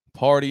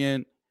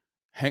 partying,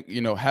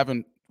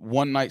 having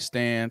one night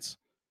stands,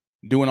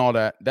 doing all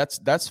that.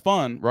 That's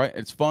fun, right?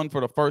 It's fun for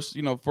the first,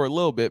 for a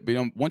little bit.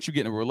 But once you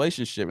get in a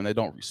relationship and they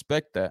don't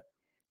respect that,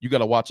 you got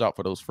to watch out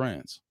for those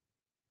friends.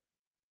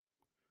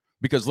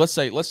 Because let's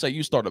say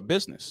you start a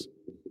business.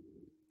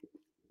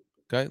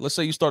 Okay, let's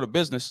say you start a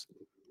business,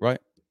 right?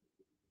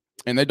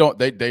 And they're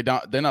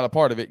not a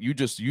part of it. You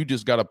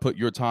just got to put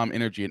your time,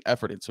 energy, and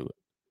effort into it.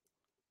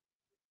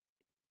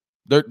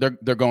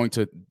 They're going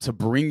to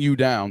bring you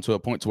down to a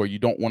point to where you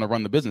don't want to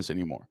run the business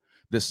anymore.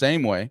 The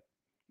same way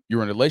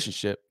you're in a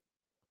relationship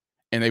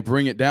and they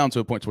bring it down to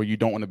a point to where you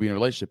don't want to be in a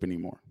relationship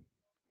anymore.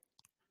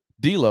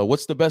 D-Lo,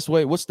 what's the best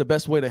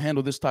way to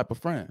handle this type of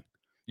friend?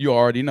 You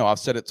already know. I've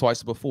said it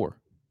twice before.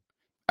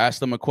 Ask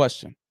them a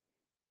question.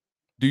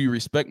 Do you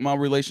respect my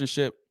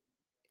relationship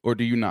or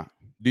do you not?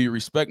 Do you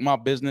respect my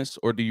business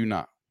or do you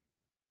not?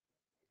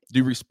 Do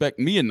you respect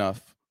me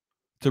enough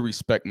to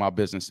respect my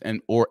business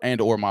and or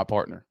my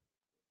partner?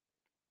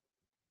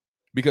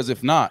 Because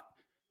if not,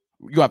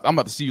 I'm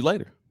about to see you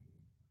later.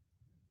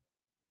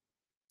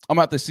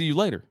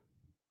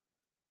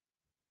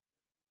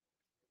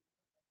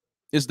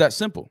 It's that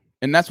simple.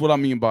 And that's what I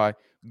mean by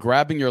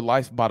grabbing your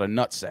life by the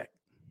nutsack.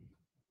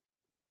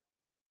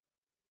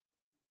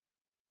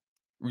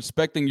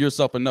 Respecting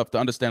yourself enough to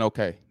understand,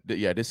 okay,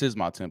 this is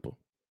my temple.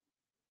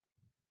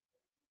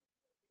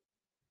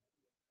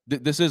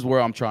 This is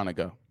where I'm trying to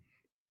go.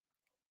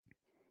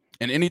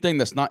 And anything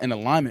that's not in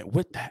alignment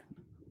with that,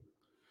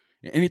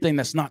 anything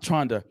that's not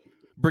trying to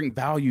bring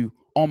value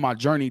on my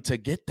journey to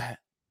get that,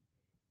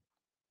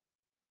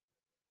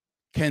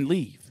 can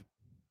leave.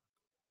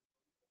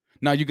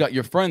 Now you got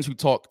your friends who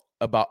talk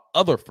about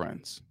other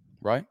friends,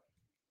 right?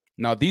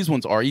 Now these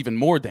ones are even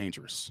more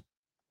dangerous.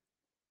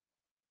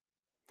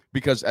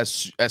 Because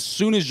as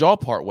soon as y'all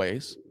part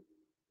ways,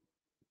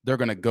 they're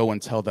going to go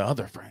and tell the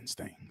other friends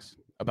things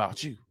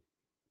about you.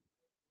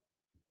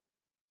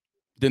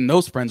 Then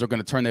those friends are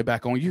going to turn their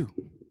back on you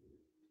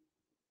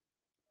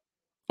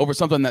over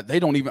something that they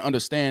don't even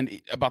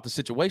understand about the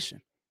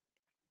situation.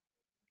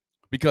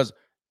 Because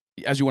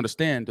as you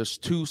understand, there's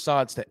two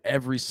sides to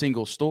every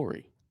single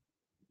story,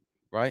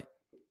 right?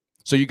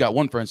 So you got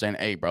one friend saying,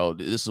 "Hey, bro,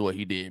 this is what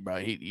he did, bro.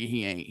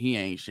 He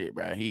ain't shit,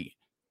 bro.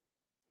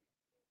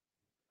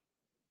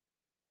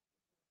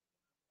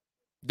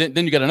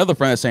 Then you got another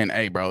friend saying,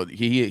 "Hey, bro,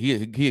 he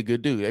a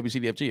good dude. A B C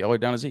D F G all the way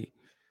down to Z."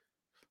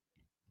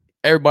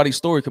 Everybody's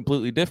story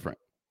completely different.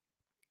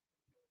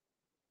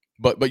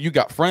 But you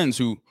got friends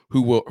who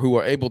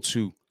are able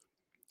to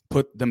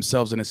put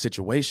themselves in a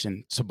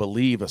situation to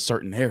believe a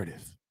certain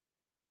narrative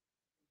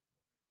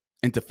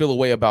and to feel a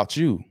way about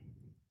you.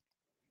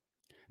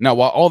 Now,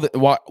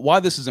 why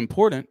this is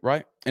important,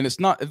 right? And it's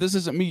not, this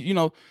isn't me,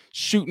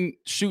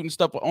 shooting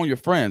stuff on your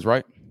friends,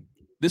 right?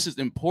 This is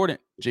important,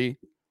 G,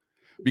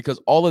 because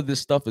all of this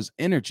stuff is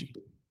energy.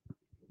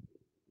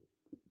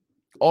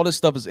 All this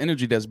stuff is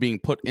energy that's being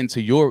put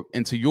into your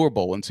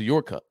bowl, into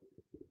your cup.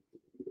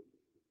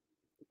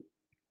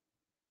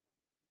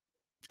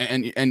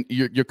 And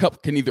your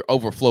cup can either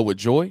overflow with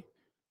joy,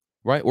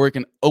 right? Or it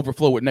can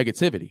overflow with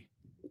negativity.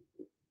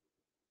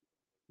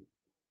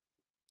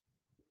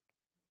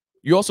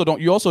 You also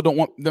don't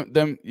want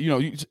them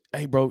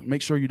hey, bro,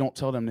 make sure you don't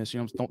tell them this.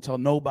 Don't tell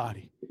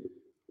nobody.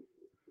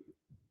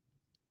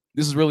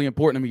 This is really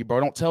important to me, bro.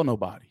 Don't tell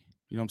nobody.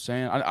 You know what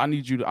I'm saying?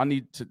 I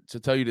need to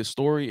tell you this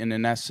story, and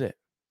then that's it.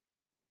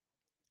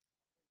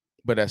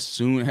 But as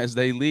soon as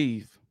they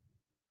leave,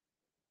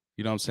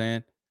 you know what I'm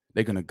saying?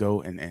 They're gonna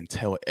go and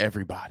tell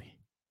everybody.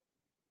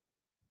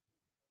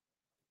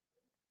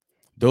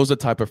 Those are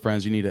the type of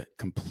friends you need to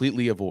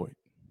completely avoid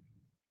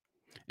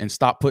and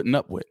stop putting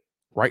up with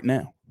right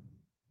now.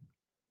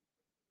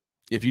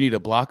 If you need to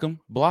block them,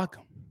 block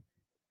them.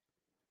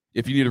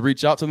 If you need to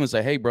reach out to them and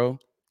say, "Hey, bro, you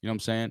know what I'm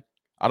saying?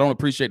 I don't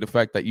appreciate the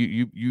fact that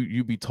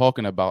you be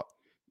talking about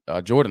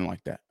Jordan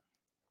like that."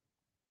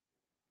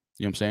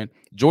 You know what I'm saying?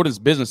 Jordan's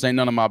business ain't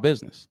none of my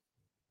business.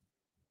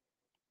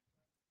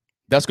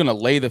 That's going to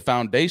lay the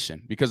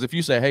foundation, because if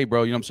you say, "Hey,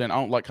 bro, you know what I'm saying? I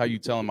don't like how you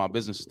telling my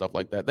business and stuff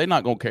like that," they're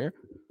not going to care.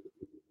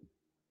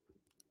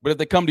 But if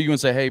they come to you and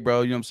say, "Hey,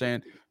 bro, you know what I'm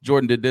saying?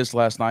 Jordan did this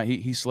last night.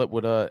 He slept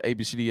with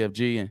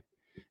ABCDFG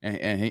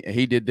and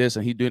he did this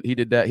and he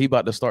did that. He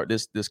about to start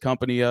this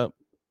company up."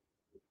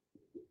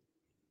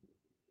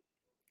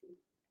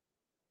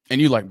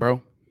 And you like,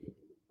 "Bro,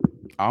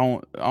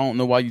 I don't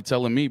know why you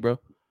telling me, bro.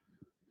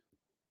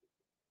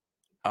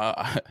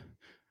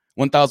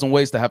 1,000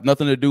 ways to have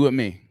nothing to do with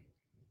me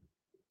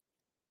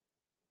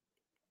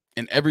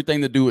and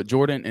everything to do with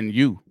Jordan and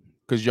you,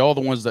 because y'all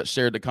the ones that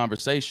shared the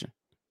conversation.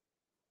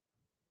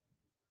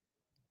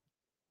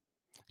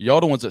 Y'all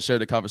the ones that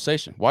shared the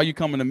conversation. Why are you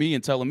coming to me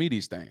and telling me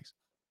these things?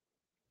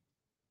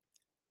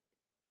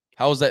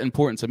 How is that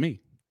important to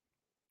me?"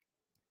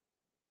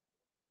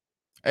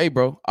 Hey,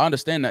 bro, I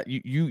understand that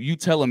you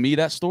telling me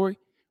that story,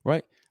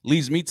 right,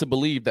 leads me to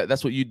believe that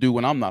that's what you do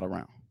when I'm not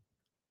around.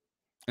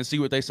 And see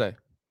what they say.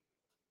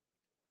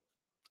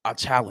 I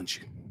challenge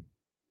you.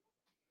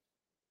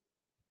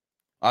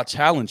 I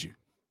challenge you.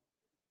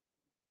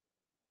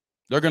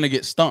 They're gonna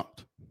get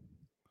stumped.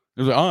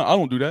 They're like, I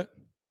don't do that.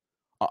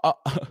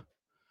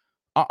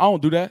 I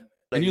don't do that.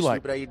 And you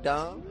like, I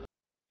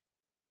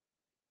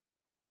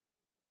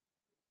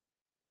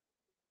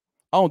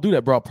don't do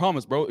that, bro. I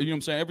promise, bro. You know what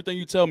I'm saying? Everything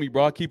you tell me,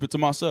 bro, I keep it to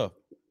myself.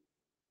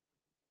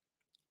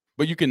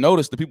 But you can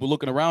notice the people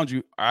looking around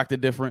you are acting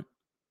different,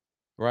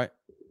 right?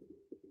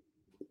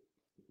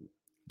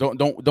 Don't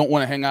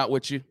want to hang out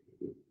with you,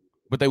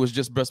 but they was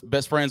just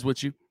best friends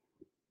with you.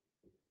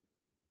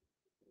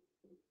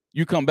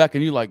 You come back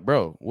and you like,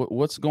 "Bro,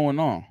 what's going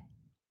on?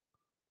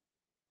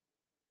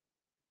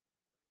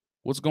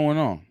 What's going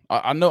on?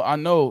 I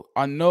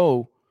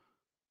know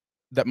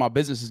that my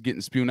business is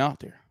getting spewed out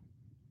there.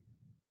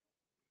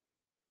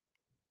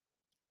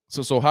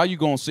 So how you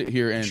gonna sit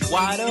here and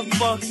why the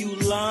fuck you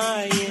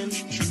lying?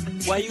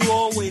 Why you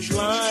always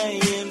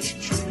lying?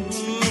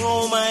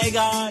 Oh my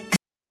God.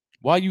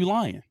 Why you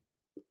lying?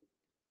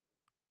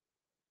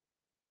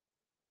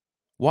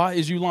 Why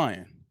is you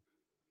lying?"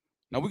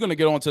 Now we're gonna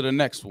get on to the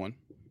next one.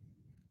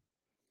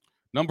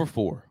 Number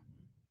 4.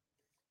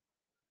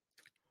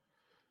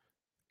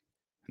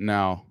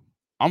 Now,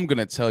 I'm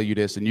gonna tell you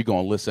this and you're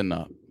gonna listen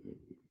up.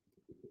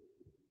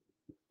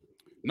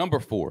 Number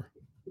 4.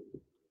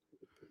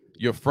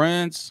 Your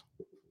friends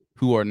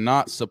who are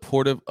not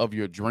supportive of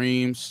your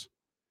dreams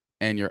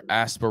and your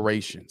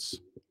aspirations.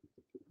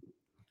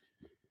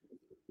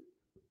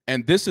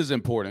 And this is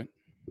important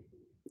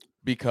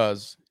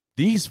because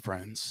these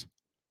friends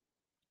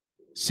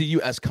see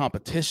you as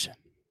competition.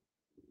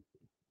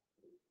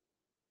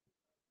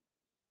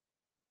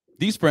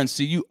 These friends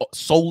see you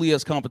solely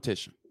as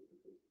competition.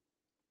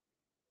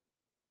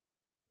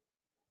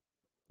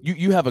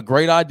 You have a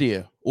great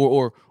idea,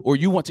 or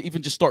you want to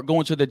even just start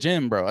going to the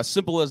gym, bro. As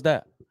simple as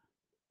that.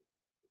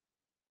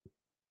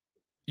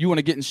 You want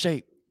to get in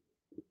shape.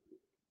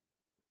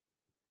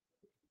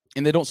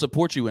 And they don't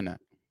support you in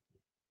that.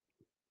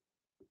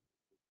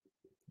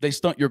 They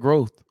stunt your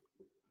growth.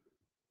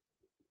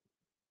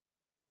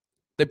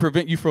 They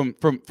prevent you from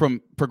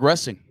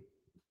progressing.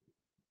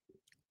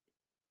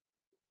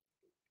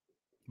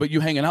 But you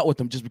hanging out with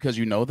them just because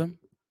you know them?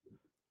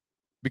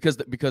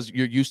 Because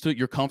you're used to it,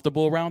 you're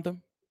comfortable around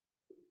them?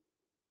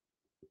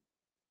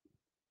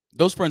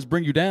 Those friends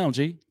bring you down,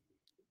 G.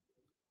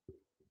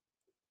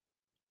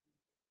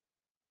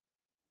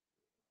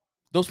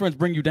 Those friends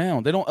bring you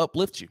down. They don't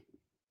uplift you.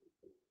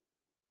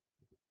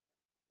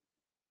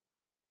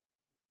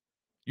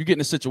 You get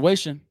in a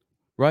situation,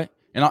 right?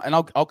 And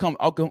I'll come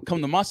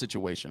to my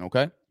situation,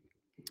 okay?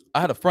 I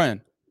had a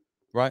friend,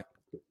 right?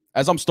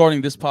 As I'm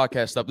starting this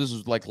podcast up, this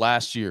was like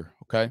last year,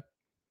 okay?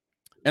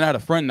 And I had a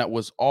friend that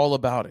was all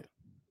about it.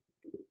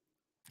 You know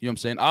what I'm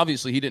saying?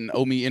 Obviously, he didn't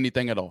owe me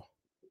anything at all.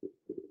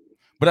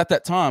 But at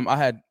that time,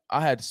 I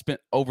had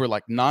spent over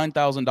like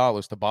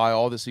 $9,000 to buy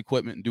all this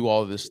equipment and do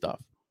all of this stuff.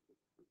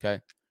 Okay,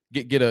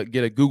 get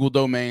a Google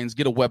domains,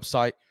 get a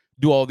website,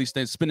 do all these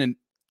things, spending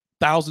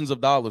thousands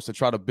of dollars to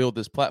try to build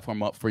this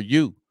platform up for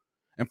you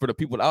and for the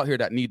people out here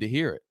that need to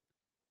hear it,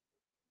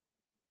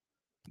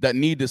 that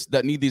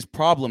need these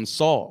problems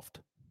solved.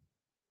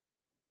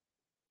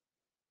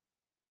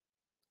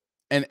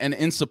 And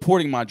in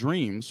supporting my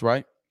dreams,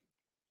 right?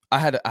 I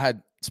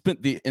had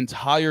spent the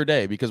entire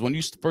day, because when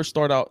you first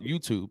start out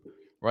YouTube,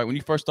 right? When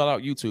you first start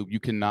out YouTube, you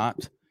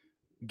cannot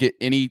get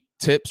any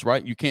tips,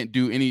 right? You can't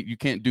do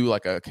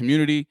like a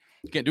community.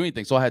 You can't do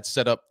anything. So I had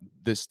set up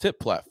this tip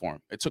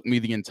platform. It took me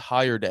the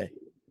entire day.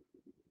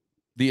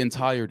 I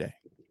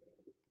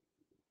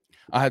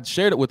had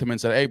shared it with him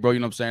and said, hey, bro, you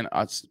know what I'm saying?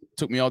 It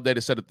took me all day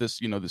to set up this,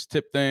 this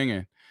tip thing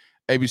and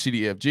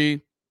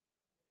ABCDEFG.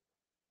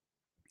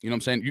 You know what I'm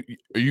saying?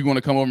 Are you going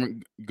to come over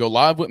and go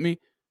live with me?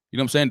 You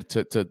know what I'm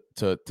saying?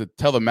 To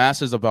tell the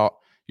masses about,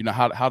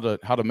 how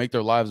to make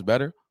their lives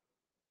better.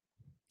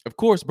 Of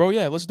course, bro.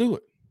 Yeah, let's do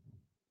it.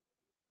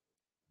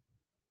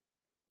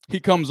 He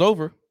comes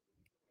over.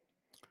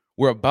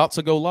 We're about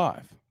to go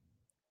live.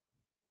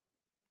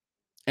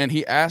 And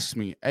he asks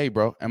me, hey,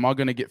 bro, am I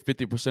going to get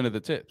 50% of the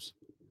tips?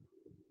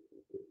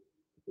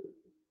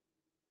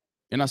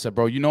 And I said,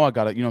 bro, I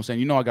got to,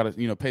 I got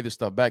to, pay this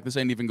stuff back. This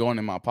ain't even going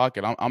in my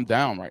pocket. I'm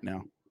down right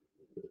now.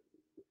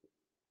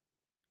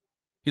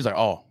 He's like,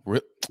 oh,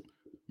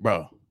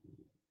 bro,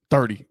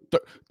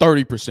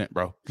 30%,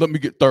 bro. Let me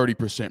get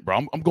 30%,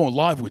 bro. I'm going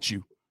live with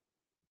you.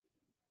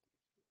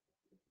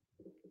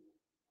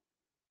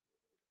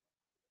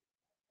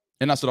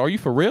 And I said, are you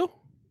for real?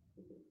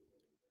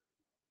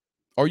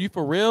 Are you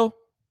for real,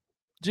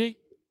 G?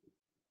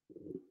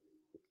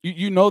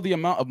 You know the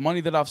amount of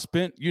money that I've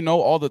spent. You know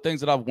all the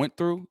things that I've went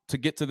through to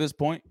get to this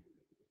point.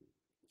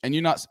 And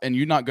you're not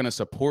going to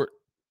support.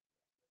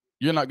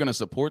 You're not going to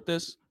support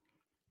this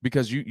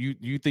because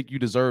you think you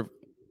deserve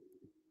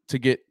to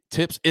get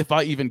tips, if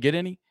I even get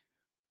any.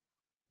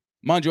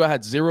 Mind you, I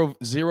had zero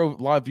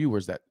live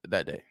viewers that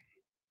day.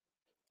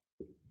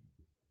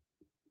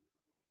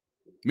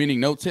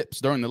 Meaning no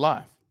tips during the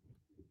live.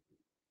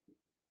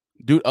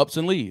 Dude ups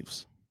and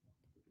leaves.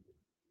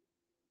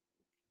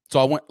 So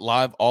I went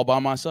live all by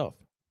myself.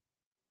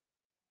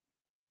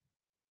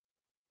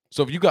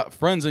 So if you got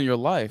friends in your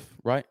life,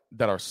 right,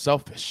 that are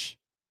selfish,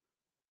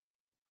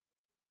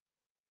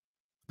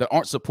 that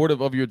aren't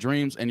supportive of your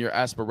dreams and your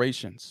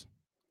aspirations,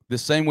 the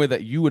same way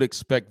that you would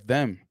expect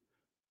them,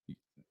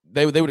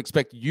 they would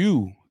expect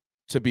you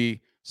to be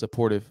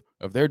supportive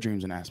of their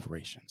dreams and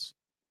aspirations.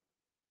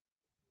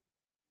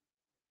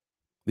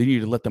 Then you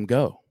need to let them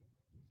go.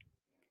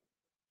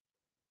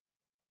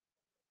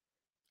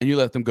 And you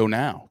let them go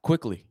now,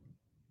 quickly.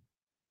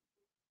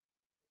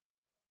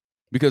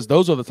 Because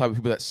those are the type of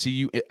people that see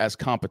you as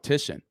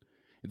competition.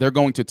 They're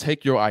going to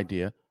take your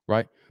idea,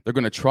 right? They're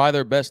going to try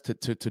their best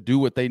to do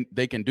what they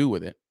can do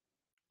with it,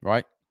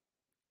 right?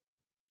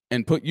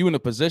 And put you in a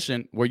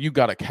position where you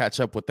got to catch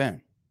up with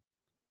them.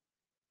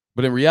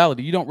 But in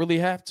reality, you don't really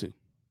have to. You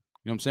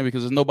know what I'm saying?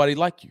 Because there's nobody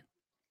like you.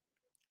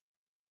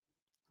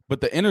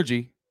 But the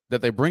energy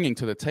that they're bringing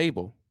to the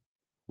table,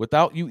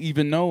 without you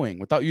even knowing,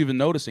 without you even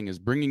noticing, is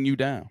bringing you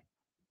down.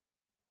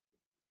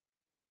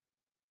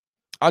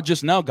 I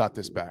just now got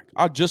this back.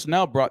 I just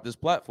now brought this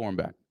platform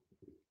back.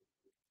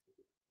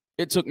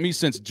 It took me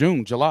since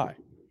June, July.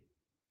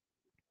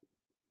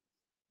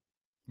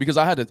 Because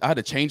I had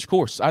to change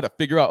course. I had to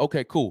figure out,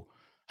 okay, cool.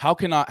 How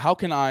can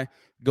I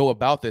go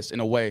about this in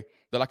a way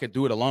that I could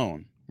do it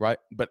alone, right?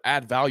 But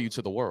add value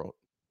to the world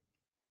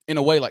in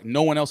a way like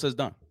no one else has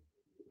done.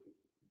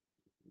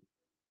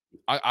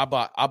 I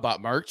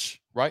bought merch,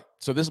 right?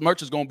 So this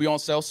merch is going to be on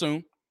sale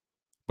soon.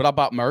 But I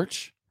bought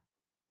merch.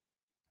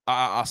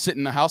 I sit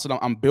in the house and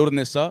I'm building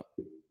this up,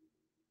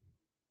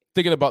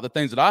 thinking about the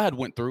things that I had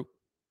went through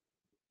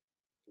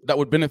that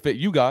would benefit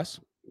you guys,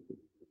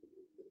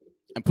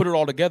 and put it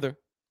all together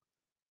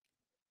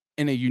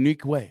in a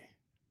unique way.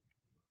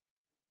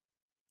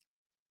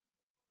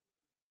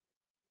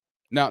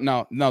 Now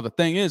the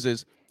thing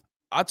is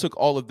I took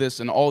all of this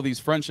and all these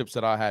friendships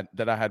that I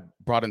had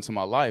brought into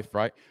my life,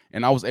 right?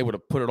 And I was able to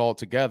put it all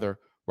together,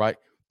 right?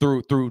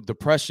 Through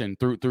depression,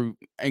 through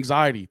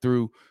anxiety,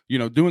 through,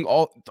 doing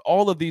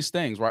all of these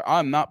things, right?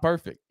 I'm not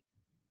perfect.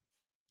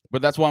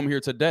 But that's why I'm here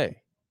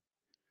today,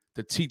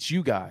 to teach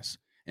you guys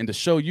and to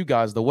show you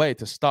guys the way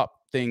to stop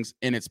things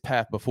in its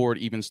path before it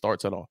even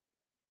starts at all.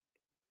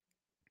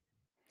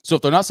 So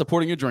if they're not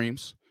supporting your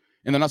dreams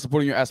and they're not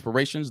supporting your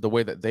aspirations the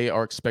way that they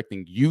are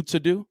expecting you to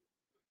do,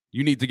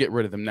 you need to get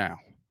rid of them now.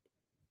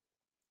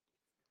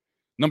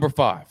 Number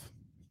 5,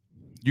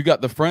 you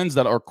got the friends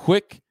that are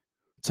quick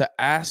to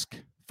ask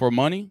for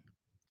money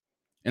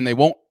and they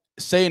won't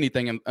say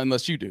anything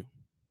unless you do.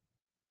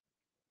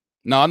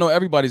 Now, I know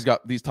everybody's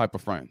got these type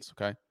of friends,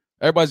 okay?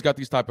 Everybody's got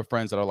these type of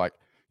friends that are like,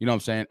 you know what I'm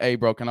saying? Hey,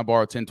 bro, can I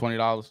borrow $10,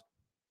 $20?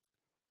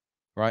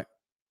 Right?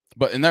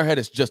 But in their head,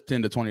 it's just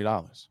 $10 to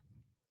 $20.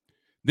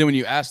 Then when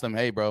you ask them,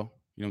 hey, bro, you know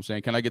what I'm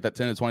saying? Can I get that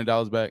 $10 to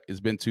 $20 back? It's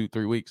been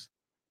 2-3 weeks.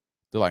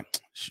 They're like,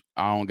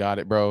 I don't got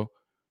it, bro.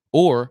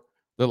 Or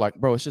they're like,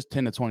 bro, it's just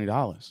 $10 to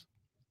 $20.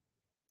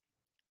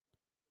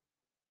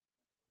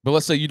 But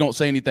let's say you don't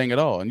say anything at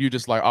all. And you're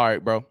just like, all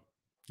right, bro. You know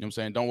what I'm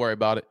saying? Don't worry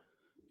about it.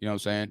 You know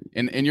what I'm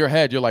saying? In your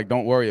head, you're like,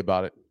 don't worry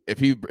about it. If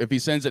he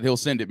sends it, he'll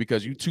send it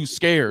because you're too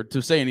scared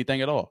to say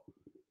anything at all.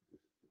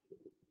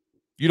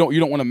 You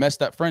don't want to mess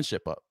that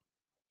friendship up.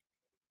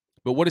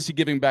 But what is he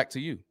giving back to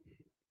you?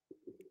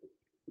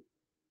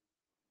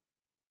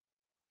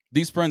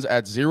 These friends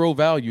add zero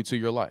value to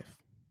your life.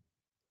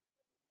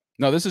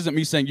 Now, this isn't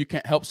me saying you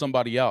can't help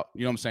somebody out,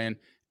 you know what I'm saying,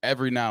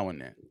 every now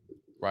and then,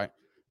 right?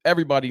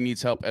 Everybody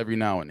needs help every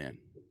now and then.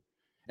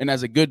 And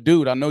as a good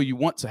dude, I know you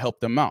want to help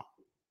them out.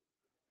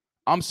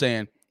 I'm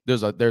saying there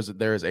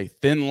is a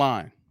thin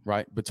line,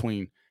 right,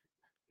 between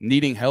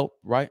needing help,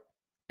 right,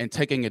 and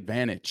taking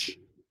advantage.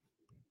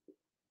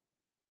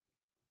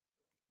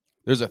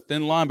 There's a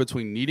thin line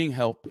between needing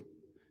help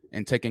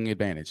and taking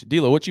advantage.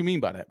 D'Lo, what you mean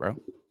by that, bro?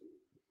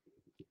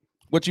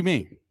 What you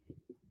mean?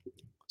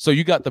 So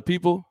you got the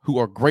people who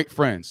are great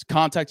friends,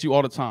 contact you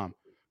all the time,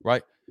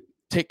 right?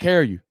 Take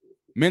care of you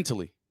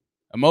mentally,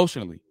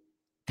 emotionally,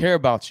 care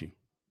about you,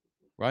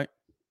 right?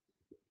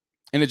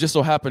 And it just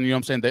so happened, you know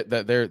what I'm saying,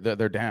 that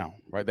they're down,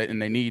 right?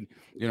 And they need,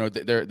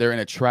 they're in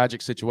a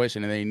tragic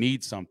situation and they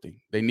need something.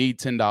 They need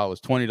 $10,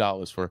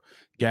 $20 for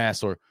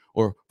gas or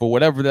for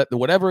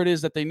whatever it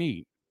is that they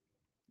need.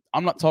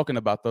 I'm not talking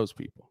about those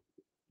people.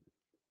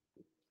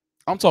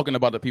 I'm talking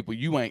about the people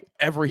you ain't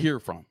ever hear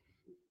from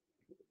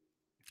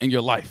in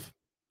your life.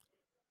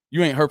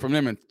 You ain't heard from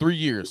them in 3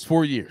 years,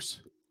 4 years.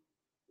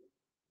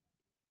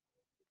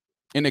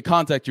 And they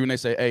contact you and they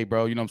say, hey,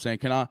 bro, you know what I'm saying?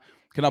 Can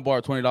I borrow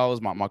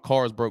 $20? My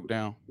car is broke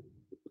down.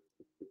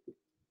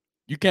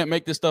 You can't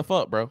make this stuff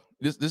up, bro.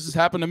 This has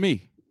happened to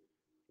me.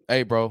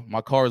 Hey, bro,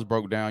 my car is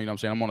broke down. You know what I'm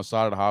saying? I'm on the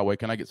side of the highway.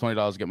 Can I get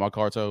 $20 to get my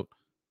car towed?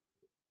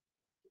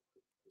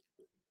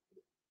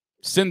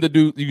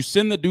 You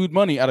send the dude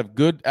money out of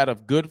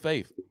good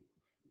faith.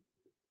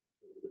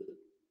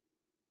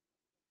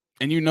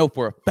 And you know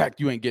for a fact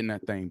you ain't getting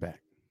that thing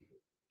back.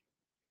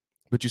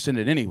 But you send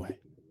it anyway.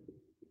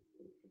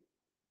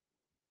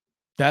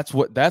 That's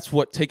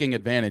what taking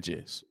advantage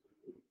is.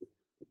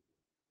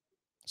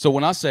 So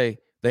when I say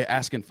they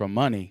asking for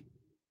money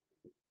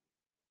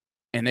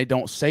and they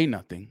don't say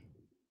nothing,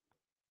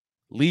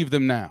 leave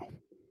them now.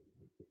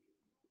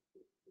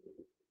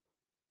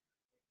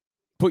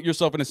 Put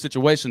yourself in a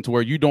situation to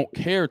where you don't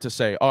care to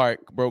say, all right,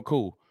 bro,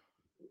 cool.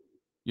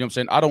 You know what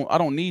I'm saying? I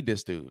don't need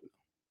this dude.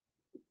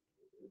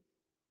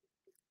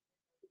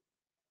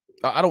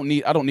 I don't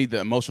need the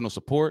emotional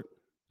support.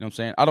 You know what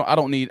I'm saying?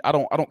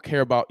 I don't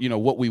care about,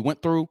 what we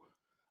went through.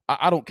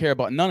 I don't care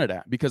about none of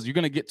that, because you're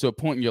going to get to a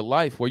point in your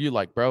life where you're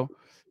like, bro,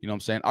 you know what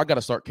I'm saying? I got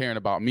to start caring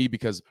about me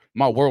because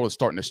my world is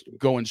starting to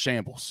go in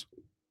shambles.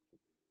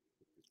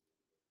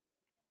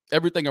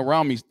 Everything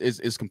around me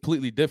is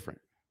completely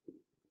different.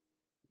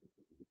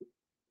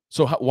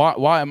 So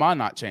why am I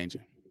not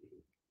changing?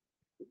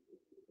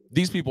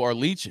 These people are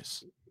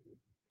leeches.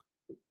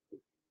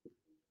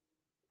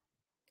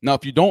 Now,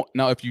 if you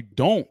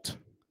don't,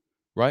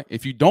 right?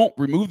 If you don't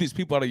remove these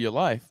people out of your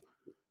life,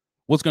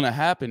 what's going to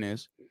happen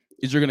is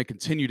you're going to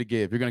continue to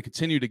give. You're going to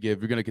continue to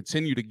give. You're going to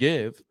continue to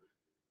give.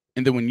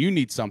 And then when you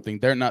need something,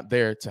 they're not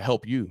there to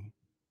help you.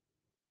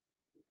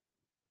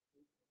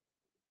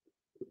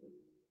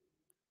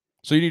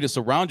 So you need to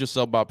surround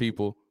yourself by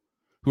people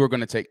who are going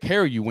to take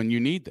care of you when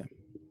you need them.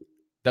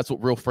 That's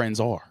what real friends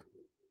are.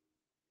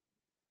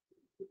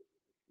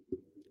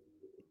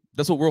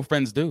 That's what real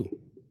friends do.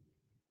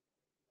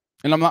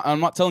 And I'm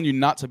not telling you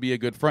not to be a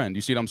good friend.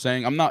 You see what I'm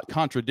saying? I'm not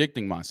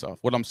contradicting myself.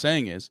 What I'm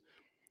saying is,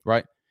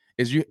 right,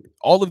 is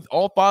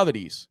all five of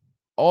these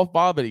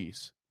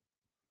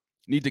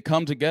need to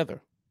come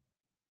together.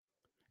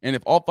 And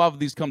if all five of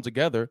these come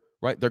together,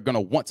 right, they're going to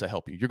want to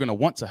help you. You're going to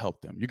want to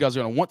help them. You guys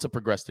are going to want to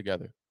progress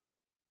together.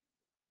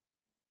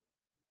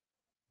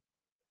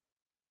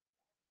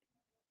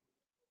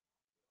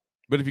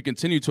 But if you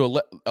continue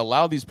to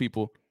allow these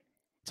people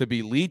to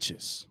be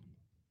leeches,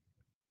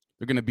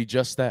 they're going to be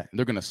just that.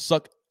 They're going to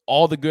suck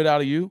all the good out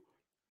of you,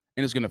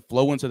 and it's going to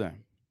flow into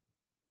them.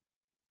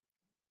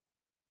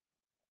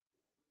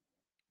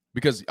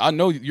 Because I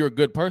know you're a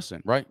good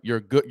person, right? You're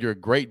a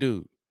great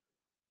dude.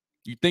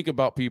 You think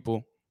about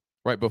people,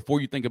 right, before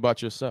you think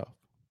about yourself.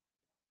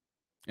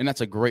 And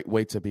that's a great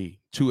way to be,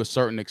 to a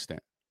certain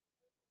extent.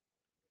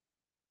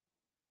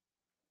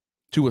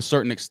 To a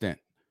certain extent.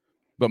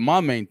 But my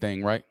main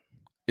thing, right,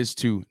 is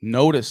to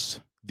notice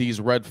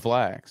these red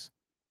flags.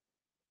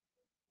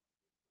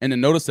 And to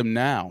notice them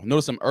now,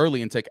 notice them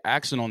early and take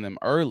action on them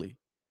early.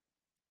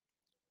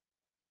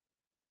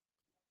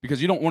 Because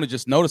you don't want to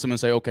just notice them and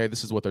say, okay,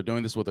 this is what they're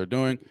doing. This is what they're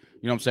doing.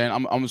 You know what I'm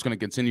saying? I'm just going to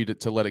continue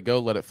to let it go,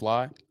 let it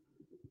fly.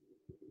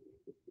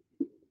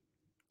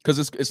 Because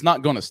it's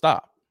not going to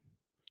stop.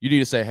 You need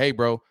to say, hey,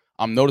 bro,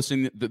 I'm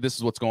noticing that this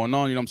is what's going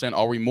on. You know what I'm saying?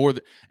 Are we more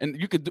than, and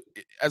you could,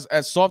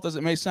 as soft as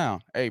it may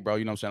sound, hey, bro,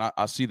 you know what I'm saying?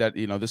 I see that,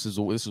 you know, this is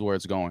where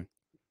it's going. You know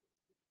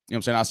what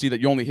I'm saying? I see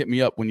that you only hit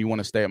me up when you want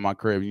to stay at my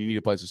crib and you need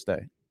a place to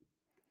stay.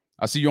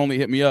 I see you only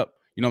hit me up,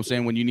 you know what I'm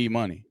saying, when you need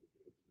money.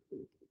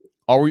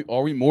 Are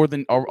we more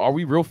than, are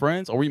we real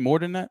friends? Are we more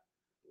than that?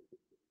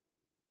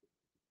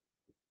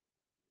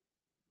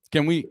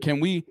 Can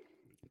we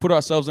put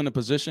ourselves in a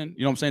position,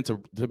 you know what I'm saying,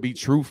 to be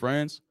true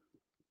friends?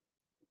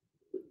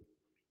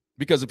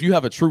 Because if you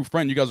have a true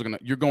friend,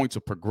 you're going to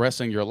progress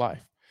in your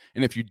life.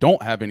 And if you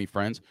don't have any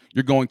friends,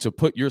 you're going to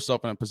put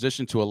yourself in a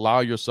position to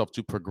allow yourself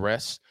to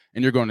progress.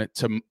 And you're going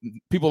to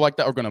people like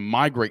that are going to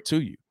migrate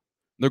to you.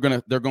 They're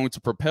going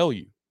to propel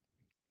you.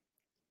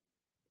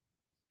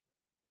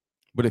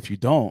 But if you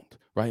don't,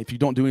 right? If you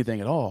don't do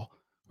anything at all,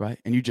 right?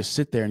 And you just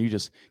sit there and you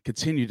just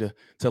continue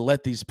to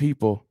let these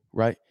people,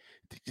 right,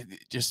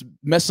 just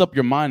mess up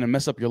your mind and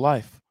mess up your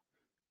life,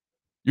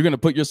 you're going to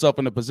put yourself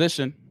in a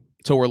position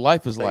to where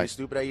life is like. Are you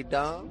stupid? Are you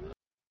dumb?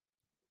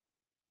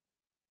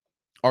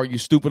 Are you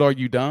stupid? Are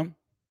you dumb?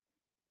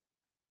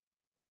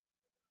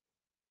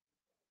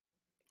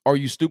 Are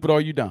you stupid?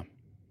 Are you dumb?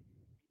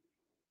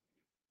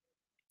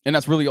 And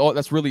that's really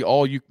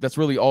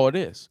all it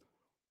is.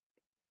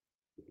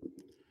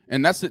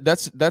 And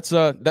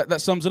that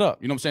sums it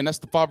up. You know what I'm saying? That's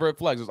the 5 red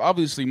flags. There's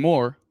obviously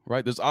more,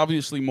 right? There's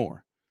obviously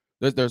more.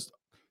 There's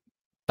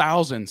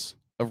thousands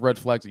of red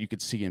flags that you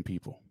could see in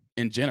people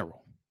in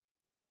general.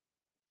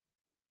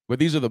 But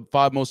these are the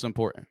 5 most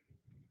important.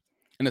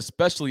 And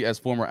especially as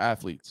former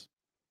athletes.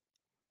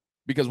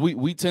 Because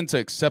we tend to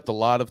accept a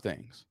lot of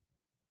things.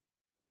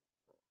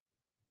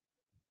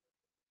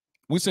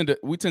 We tend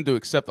to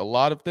accept a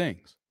lot of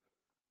things.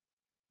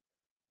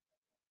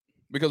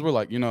 Because we're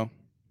like,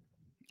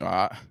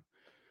 I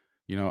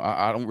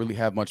don't really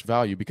have much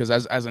value. Because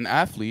as an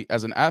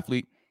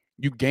athlete,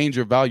 you gained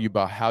your value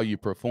by how you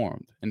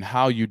performed and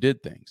how you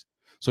did things.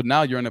 So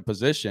now you're in a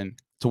position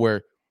to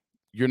where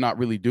you're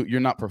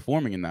not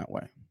performing in that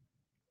way.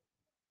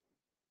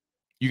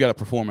 You got to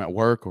perform at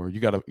work, or you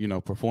got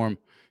to, perform,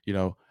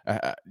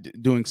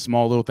 doing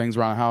small little things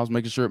around the house,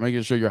 making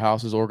sure your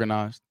house is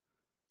organized.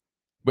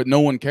 But no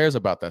one cares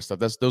about that stuff.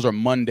 Those are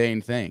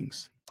mundane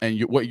things. And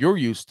what you're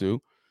used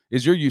to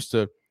is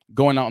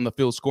going out on the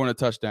field, scoring a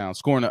touchdown,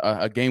 scoring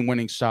a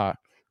game-winning shot,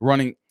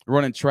 running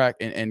track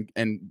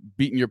and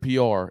beating your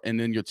PR, and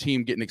then your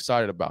team getting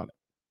excited about it.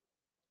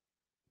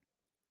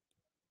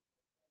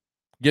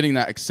 Getting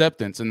that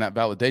acceptance and that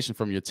validation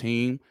from your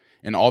team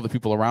and all the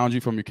people around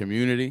you, from your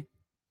community.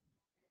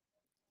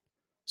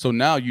 So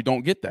now you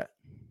don't get that.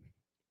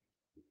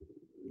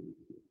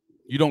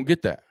 You don't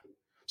get that.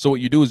 So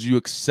what you do is you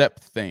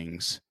accept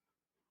things.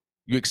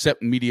 You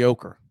accept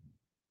mediocre.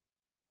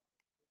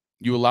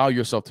 You allow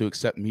yourself to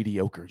accept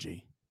mediocre,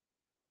 G.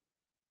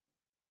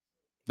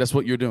 That's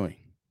what you're doing.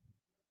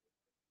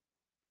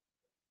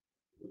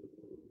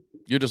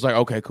 You're just like,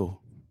 okay,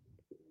 cool.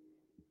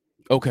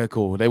 Okay,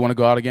 cool. They want to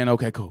go out again?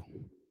 Okay, cool.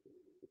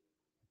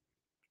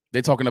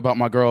 They talking about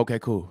my girl? Okay,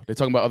 cool. They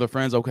talking about other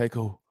friends? Okay,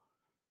 cool.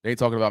 They ain't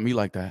talking about me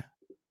like that.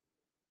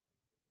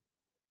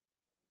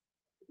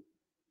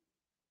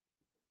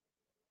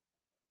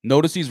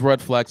 Notice these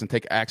red flags and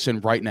take action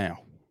right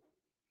now.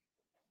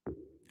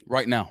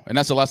 Right now. And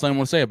that's the last thing I'm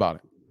going to say about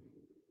it.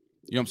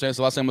 You know what I'm saying? It's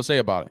the last thing I'm going to say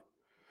about it.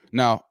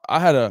 Now,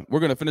 we're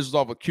going to finish this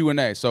off with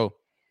Q&A. So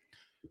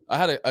I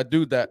had a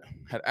dude that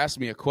had asked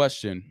me a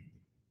question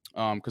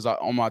because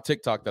on my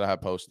TikTok that I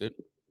had posted.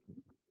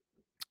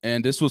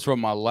 And this was from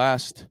my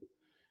last,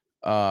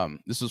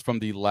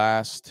 the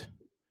last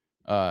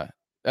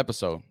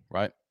episode,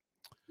 right?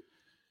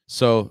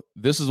 So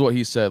this is what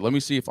he said. Let me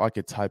see if I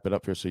could type it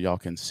up here so y'all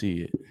can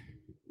see it.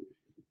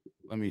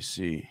 Let me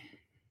see.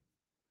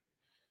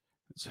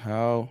 It's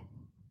how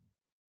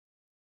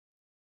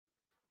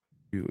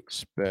you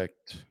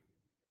expect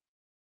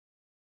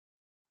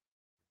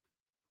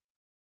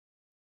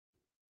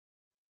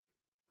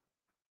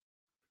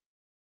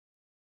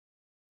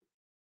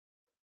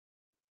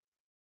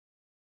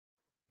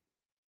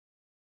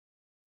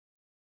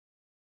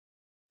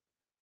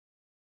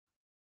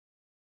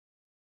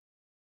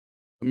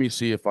let me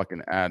see if I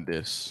can add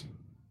this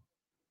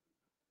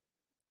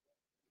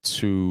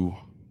to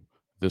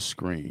the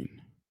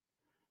screen.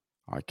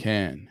 I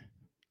can.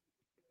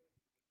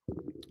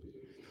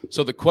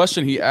 So the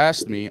question he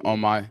asked me on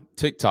my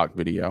TikTok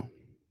video,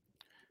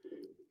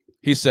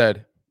 he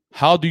said,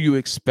 how do you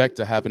expect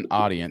to have an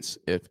audience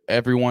if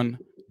everyone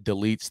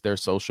deletes their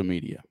social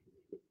media?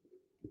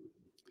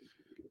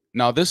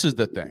 Now, this is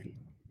the thing.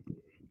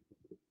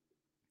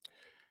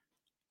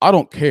 I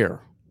don't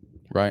care,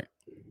 right,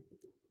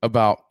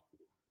 about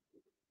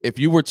if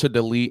you were to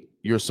delete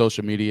your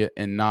social media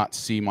and not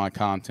see my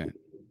content.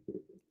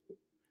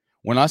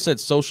 When I said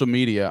social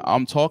media,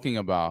 I'm talking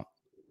about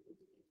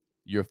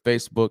your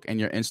Facebook and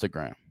your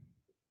Instagram.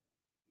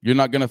 You're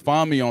not going to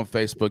find me on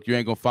Facebook. You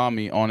ain't going to find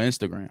me on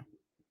Instagram.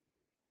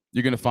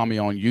 You're going to find me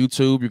on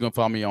YouTube. You're going to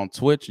find me on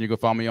Twitch. And you're going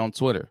to find me on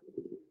Twitter.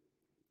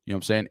 You know what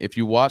I'm saying? If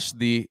you watch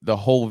the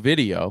whole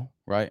video,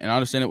 right, and I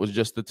understand it was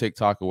just the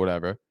TikTok or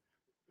whatever,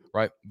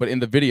 right? But in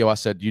the video, I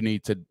said you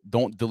need to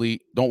don't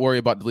worry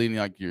about deleting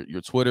like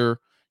your Twitter,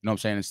 you know what I'm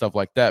saying, and stuff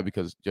like that,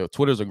 because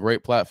Twitter's a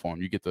great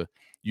platform. You get to,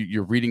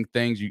 you're reading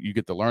things, you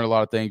get to learn a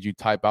lot of things, you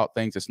type out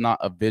things. It's not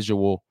a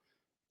visual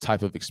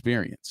type of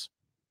experience.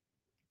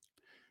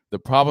 The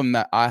problem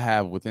that I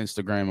have with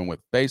Instagram and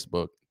with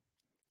Facebook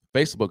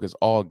is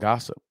all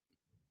gossip.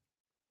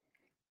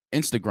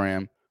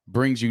 Instagram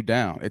brings you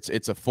down.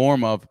 It's a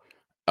form of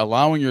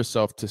allowing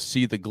yourself to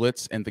see the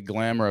glitz and the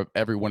glamour of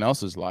everyone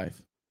else's life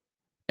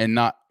and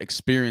not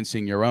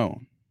experiencing your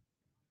own.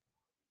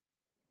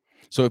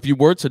 So if you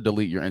were to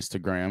delete your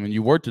Instagram and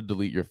you were to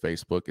delete your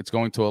Facebook, it's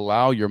going to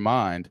allow your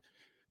mind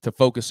to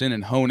focus in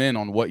and hone in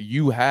on what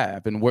you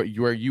have and where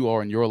you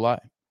are in your life.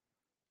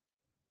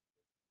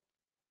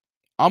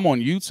 I'm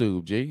on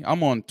YouTube, G.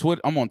 I'm on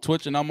Twitter. I'm on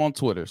Twitch, and I'm on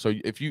Twitter. So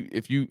if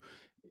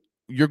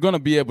you're gonna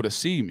be able to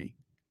see me.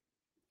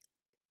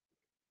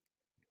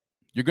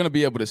 You're gonna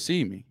be able to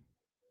see me.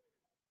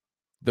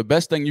 The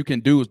best thing you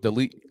can do is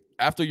delete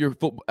after your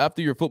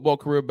football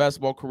career,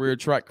 basketball career,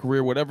 track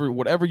career,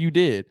 whatever you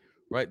did,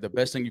 right? The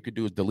best thing you could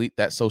do is delete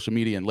that social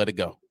media and let it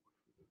go.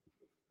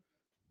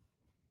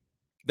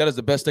 That is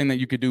the best thing that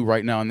you could do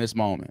right now in this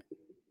moment.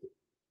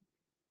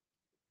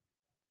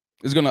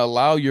 It's going to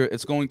allow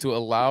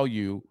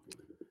you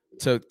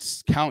to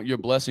count your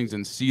blessings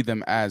and see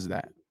them as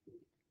that,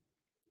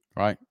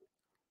 right?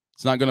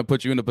 It's not going to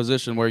put you in a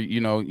position where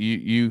you no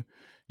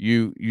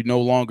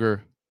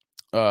longer.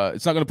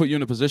 It's not going to put you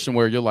in a position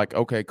where you're like,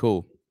 okay,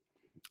 cool.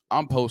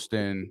 I'm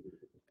posting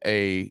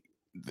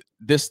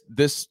this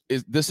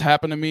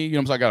happened to me. You know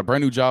what I'm saying? I got a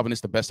brand new job and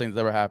it's the best thing that's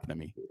ever happened to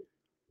me.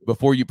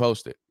 Before you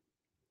post it,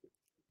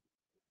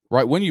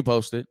 right? When you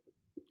post it.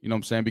 You know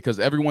what I'm saying? Because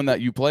everyone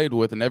that you played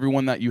with and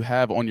everyone that you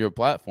have on your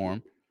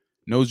platform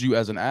knows you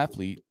as an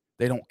athlete.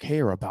 They don't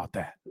care about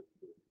that.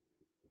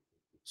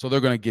 So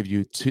they're going to give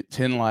you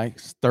 10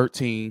 likes,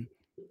 13,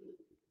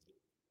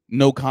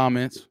 no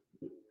comments.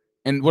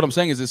 And what I'm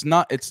saying is it's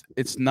not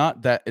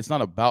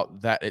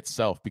about that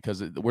itself,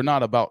 because we're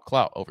not about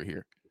clout over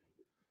here.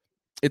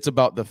 It's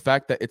about the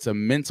fact that it's a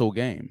mental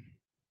game.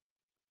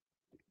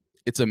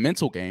 It's a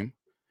mental game.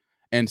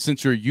 And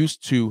since you're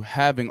used to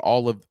having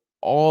all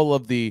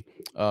of the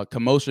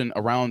commotion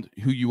around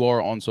who you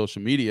are on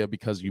social media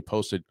because you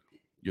posted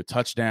your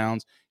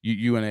touchdowns,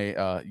 you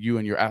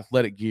and your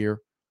athletic gear,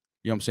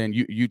 you know what I'm saying?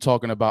 You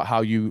talking about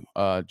how you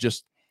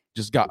just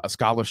got a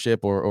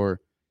scholarship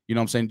or you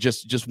know what I'm saying,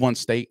 just one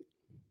state.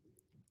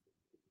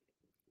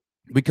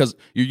 Because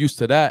you're used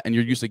to that and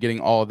you're used to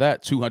getting all of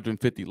that,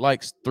 250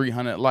 likes,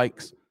 300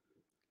 likes.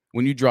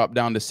 When you drop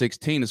down to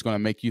 16, it's going to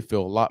make you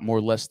feel a lot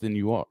more less than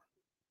you are.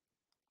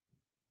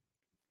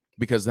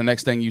 Because the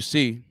next thing you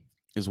see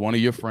is one of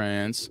your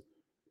friends,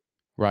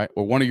 right,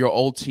 or one of your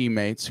old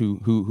teammates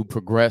who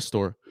progressed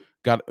or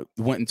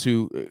went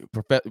into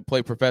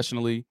play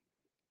professionally.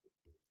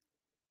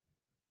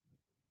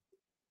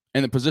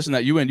 And the position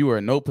that you are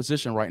in no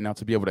position right now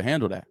to be able to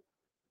handle that.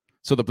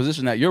 So the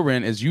position that you're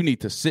in is you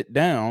need to sit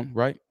down,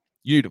 right?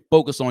 You need to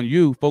focus on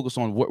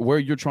where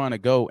you're trying to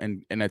go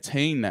and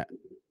attain that.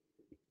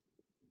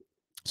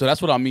 So that's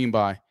what I mean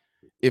by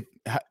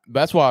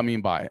that's what I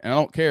mean by it. And I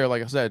don't care,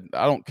 like I said,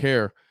 I don't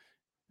care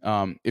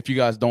if you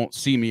guys don't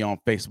see me on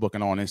Facebook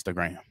and on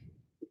Instagram,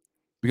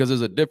 because there's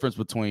a difference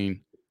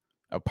between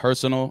a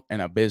personal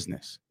and a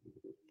business.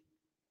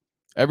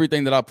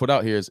 Everything that I put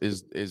out here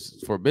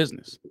is for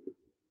business.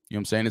 You know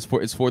what I'm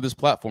saying? It's for this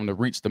platform to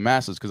reach the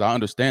masses, because I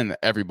understand that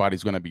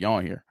everybody's going to be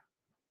on here.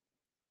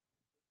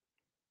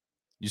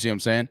 You see what I'm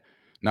saying?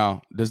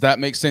 Now, does that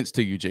make sense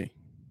to you, G?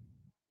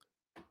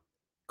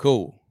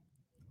 Cool.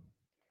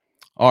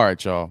 All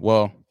right, y'all.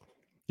 Well,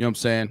 you know what I'm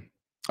saying?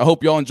 I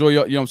hope y'all enjoy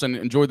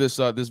enjoy this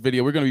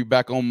video. We're going to be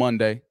back on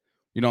Monday.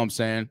 You know what I'm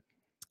saying?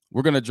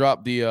 We're going to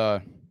drop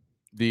the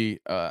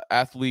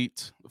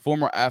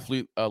former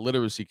athlete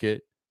literacy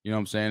kit. You know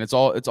what I'm saying? It's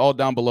all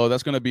down below.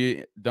 That's going to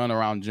be done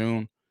around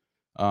June.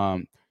 You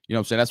know what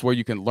I'm saying? That's where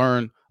you can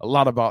learn a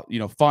lot about,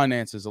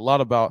 finances, a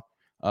lot about,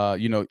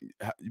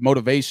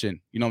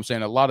 motivation, you know what I'm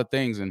saying? A lot of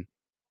things. And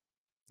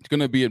it's going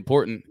to be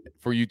important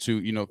for you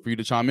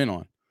to chime in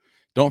on.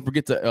 Don't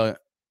forget to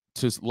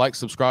like,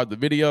 subscribe the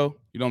video,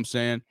 you know what I'm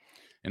saying?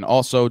 And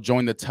also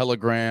join the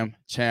Telegram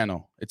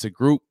channel. It's a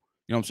group,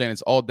 you know what I'm saying?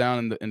 It's all down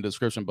in the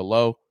description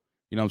below,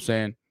 you know what I'm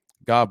saying?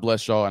 God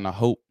bless y'all. And I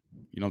hope,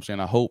 you know what I'm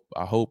saying?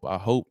 I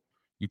hope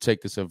you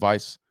take this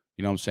advice,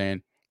 you know what I'm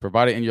saying?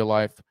 Provide it in your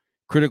life.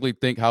 Critically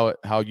think how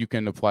you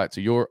can apply it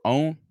to your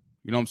own,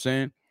 you know what I'm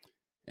saying?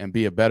 And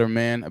be a better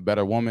man, a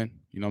better woman,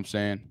 you know what I'm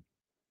saying?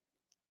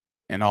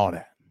 And all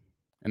that.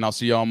 And I'll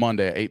see y'all on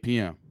Monday at 8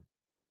 p.m.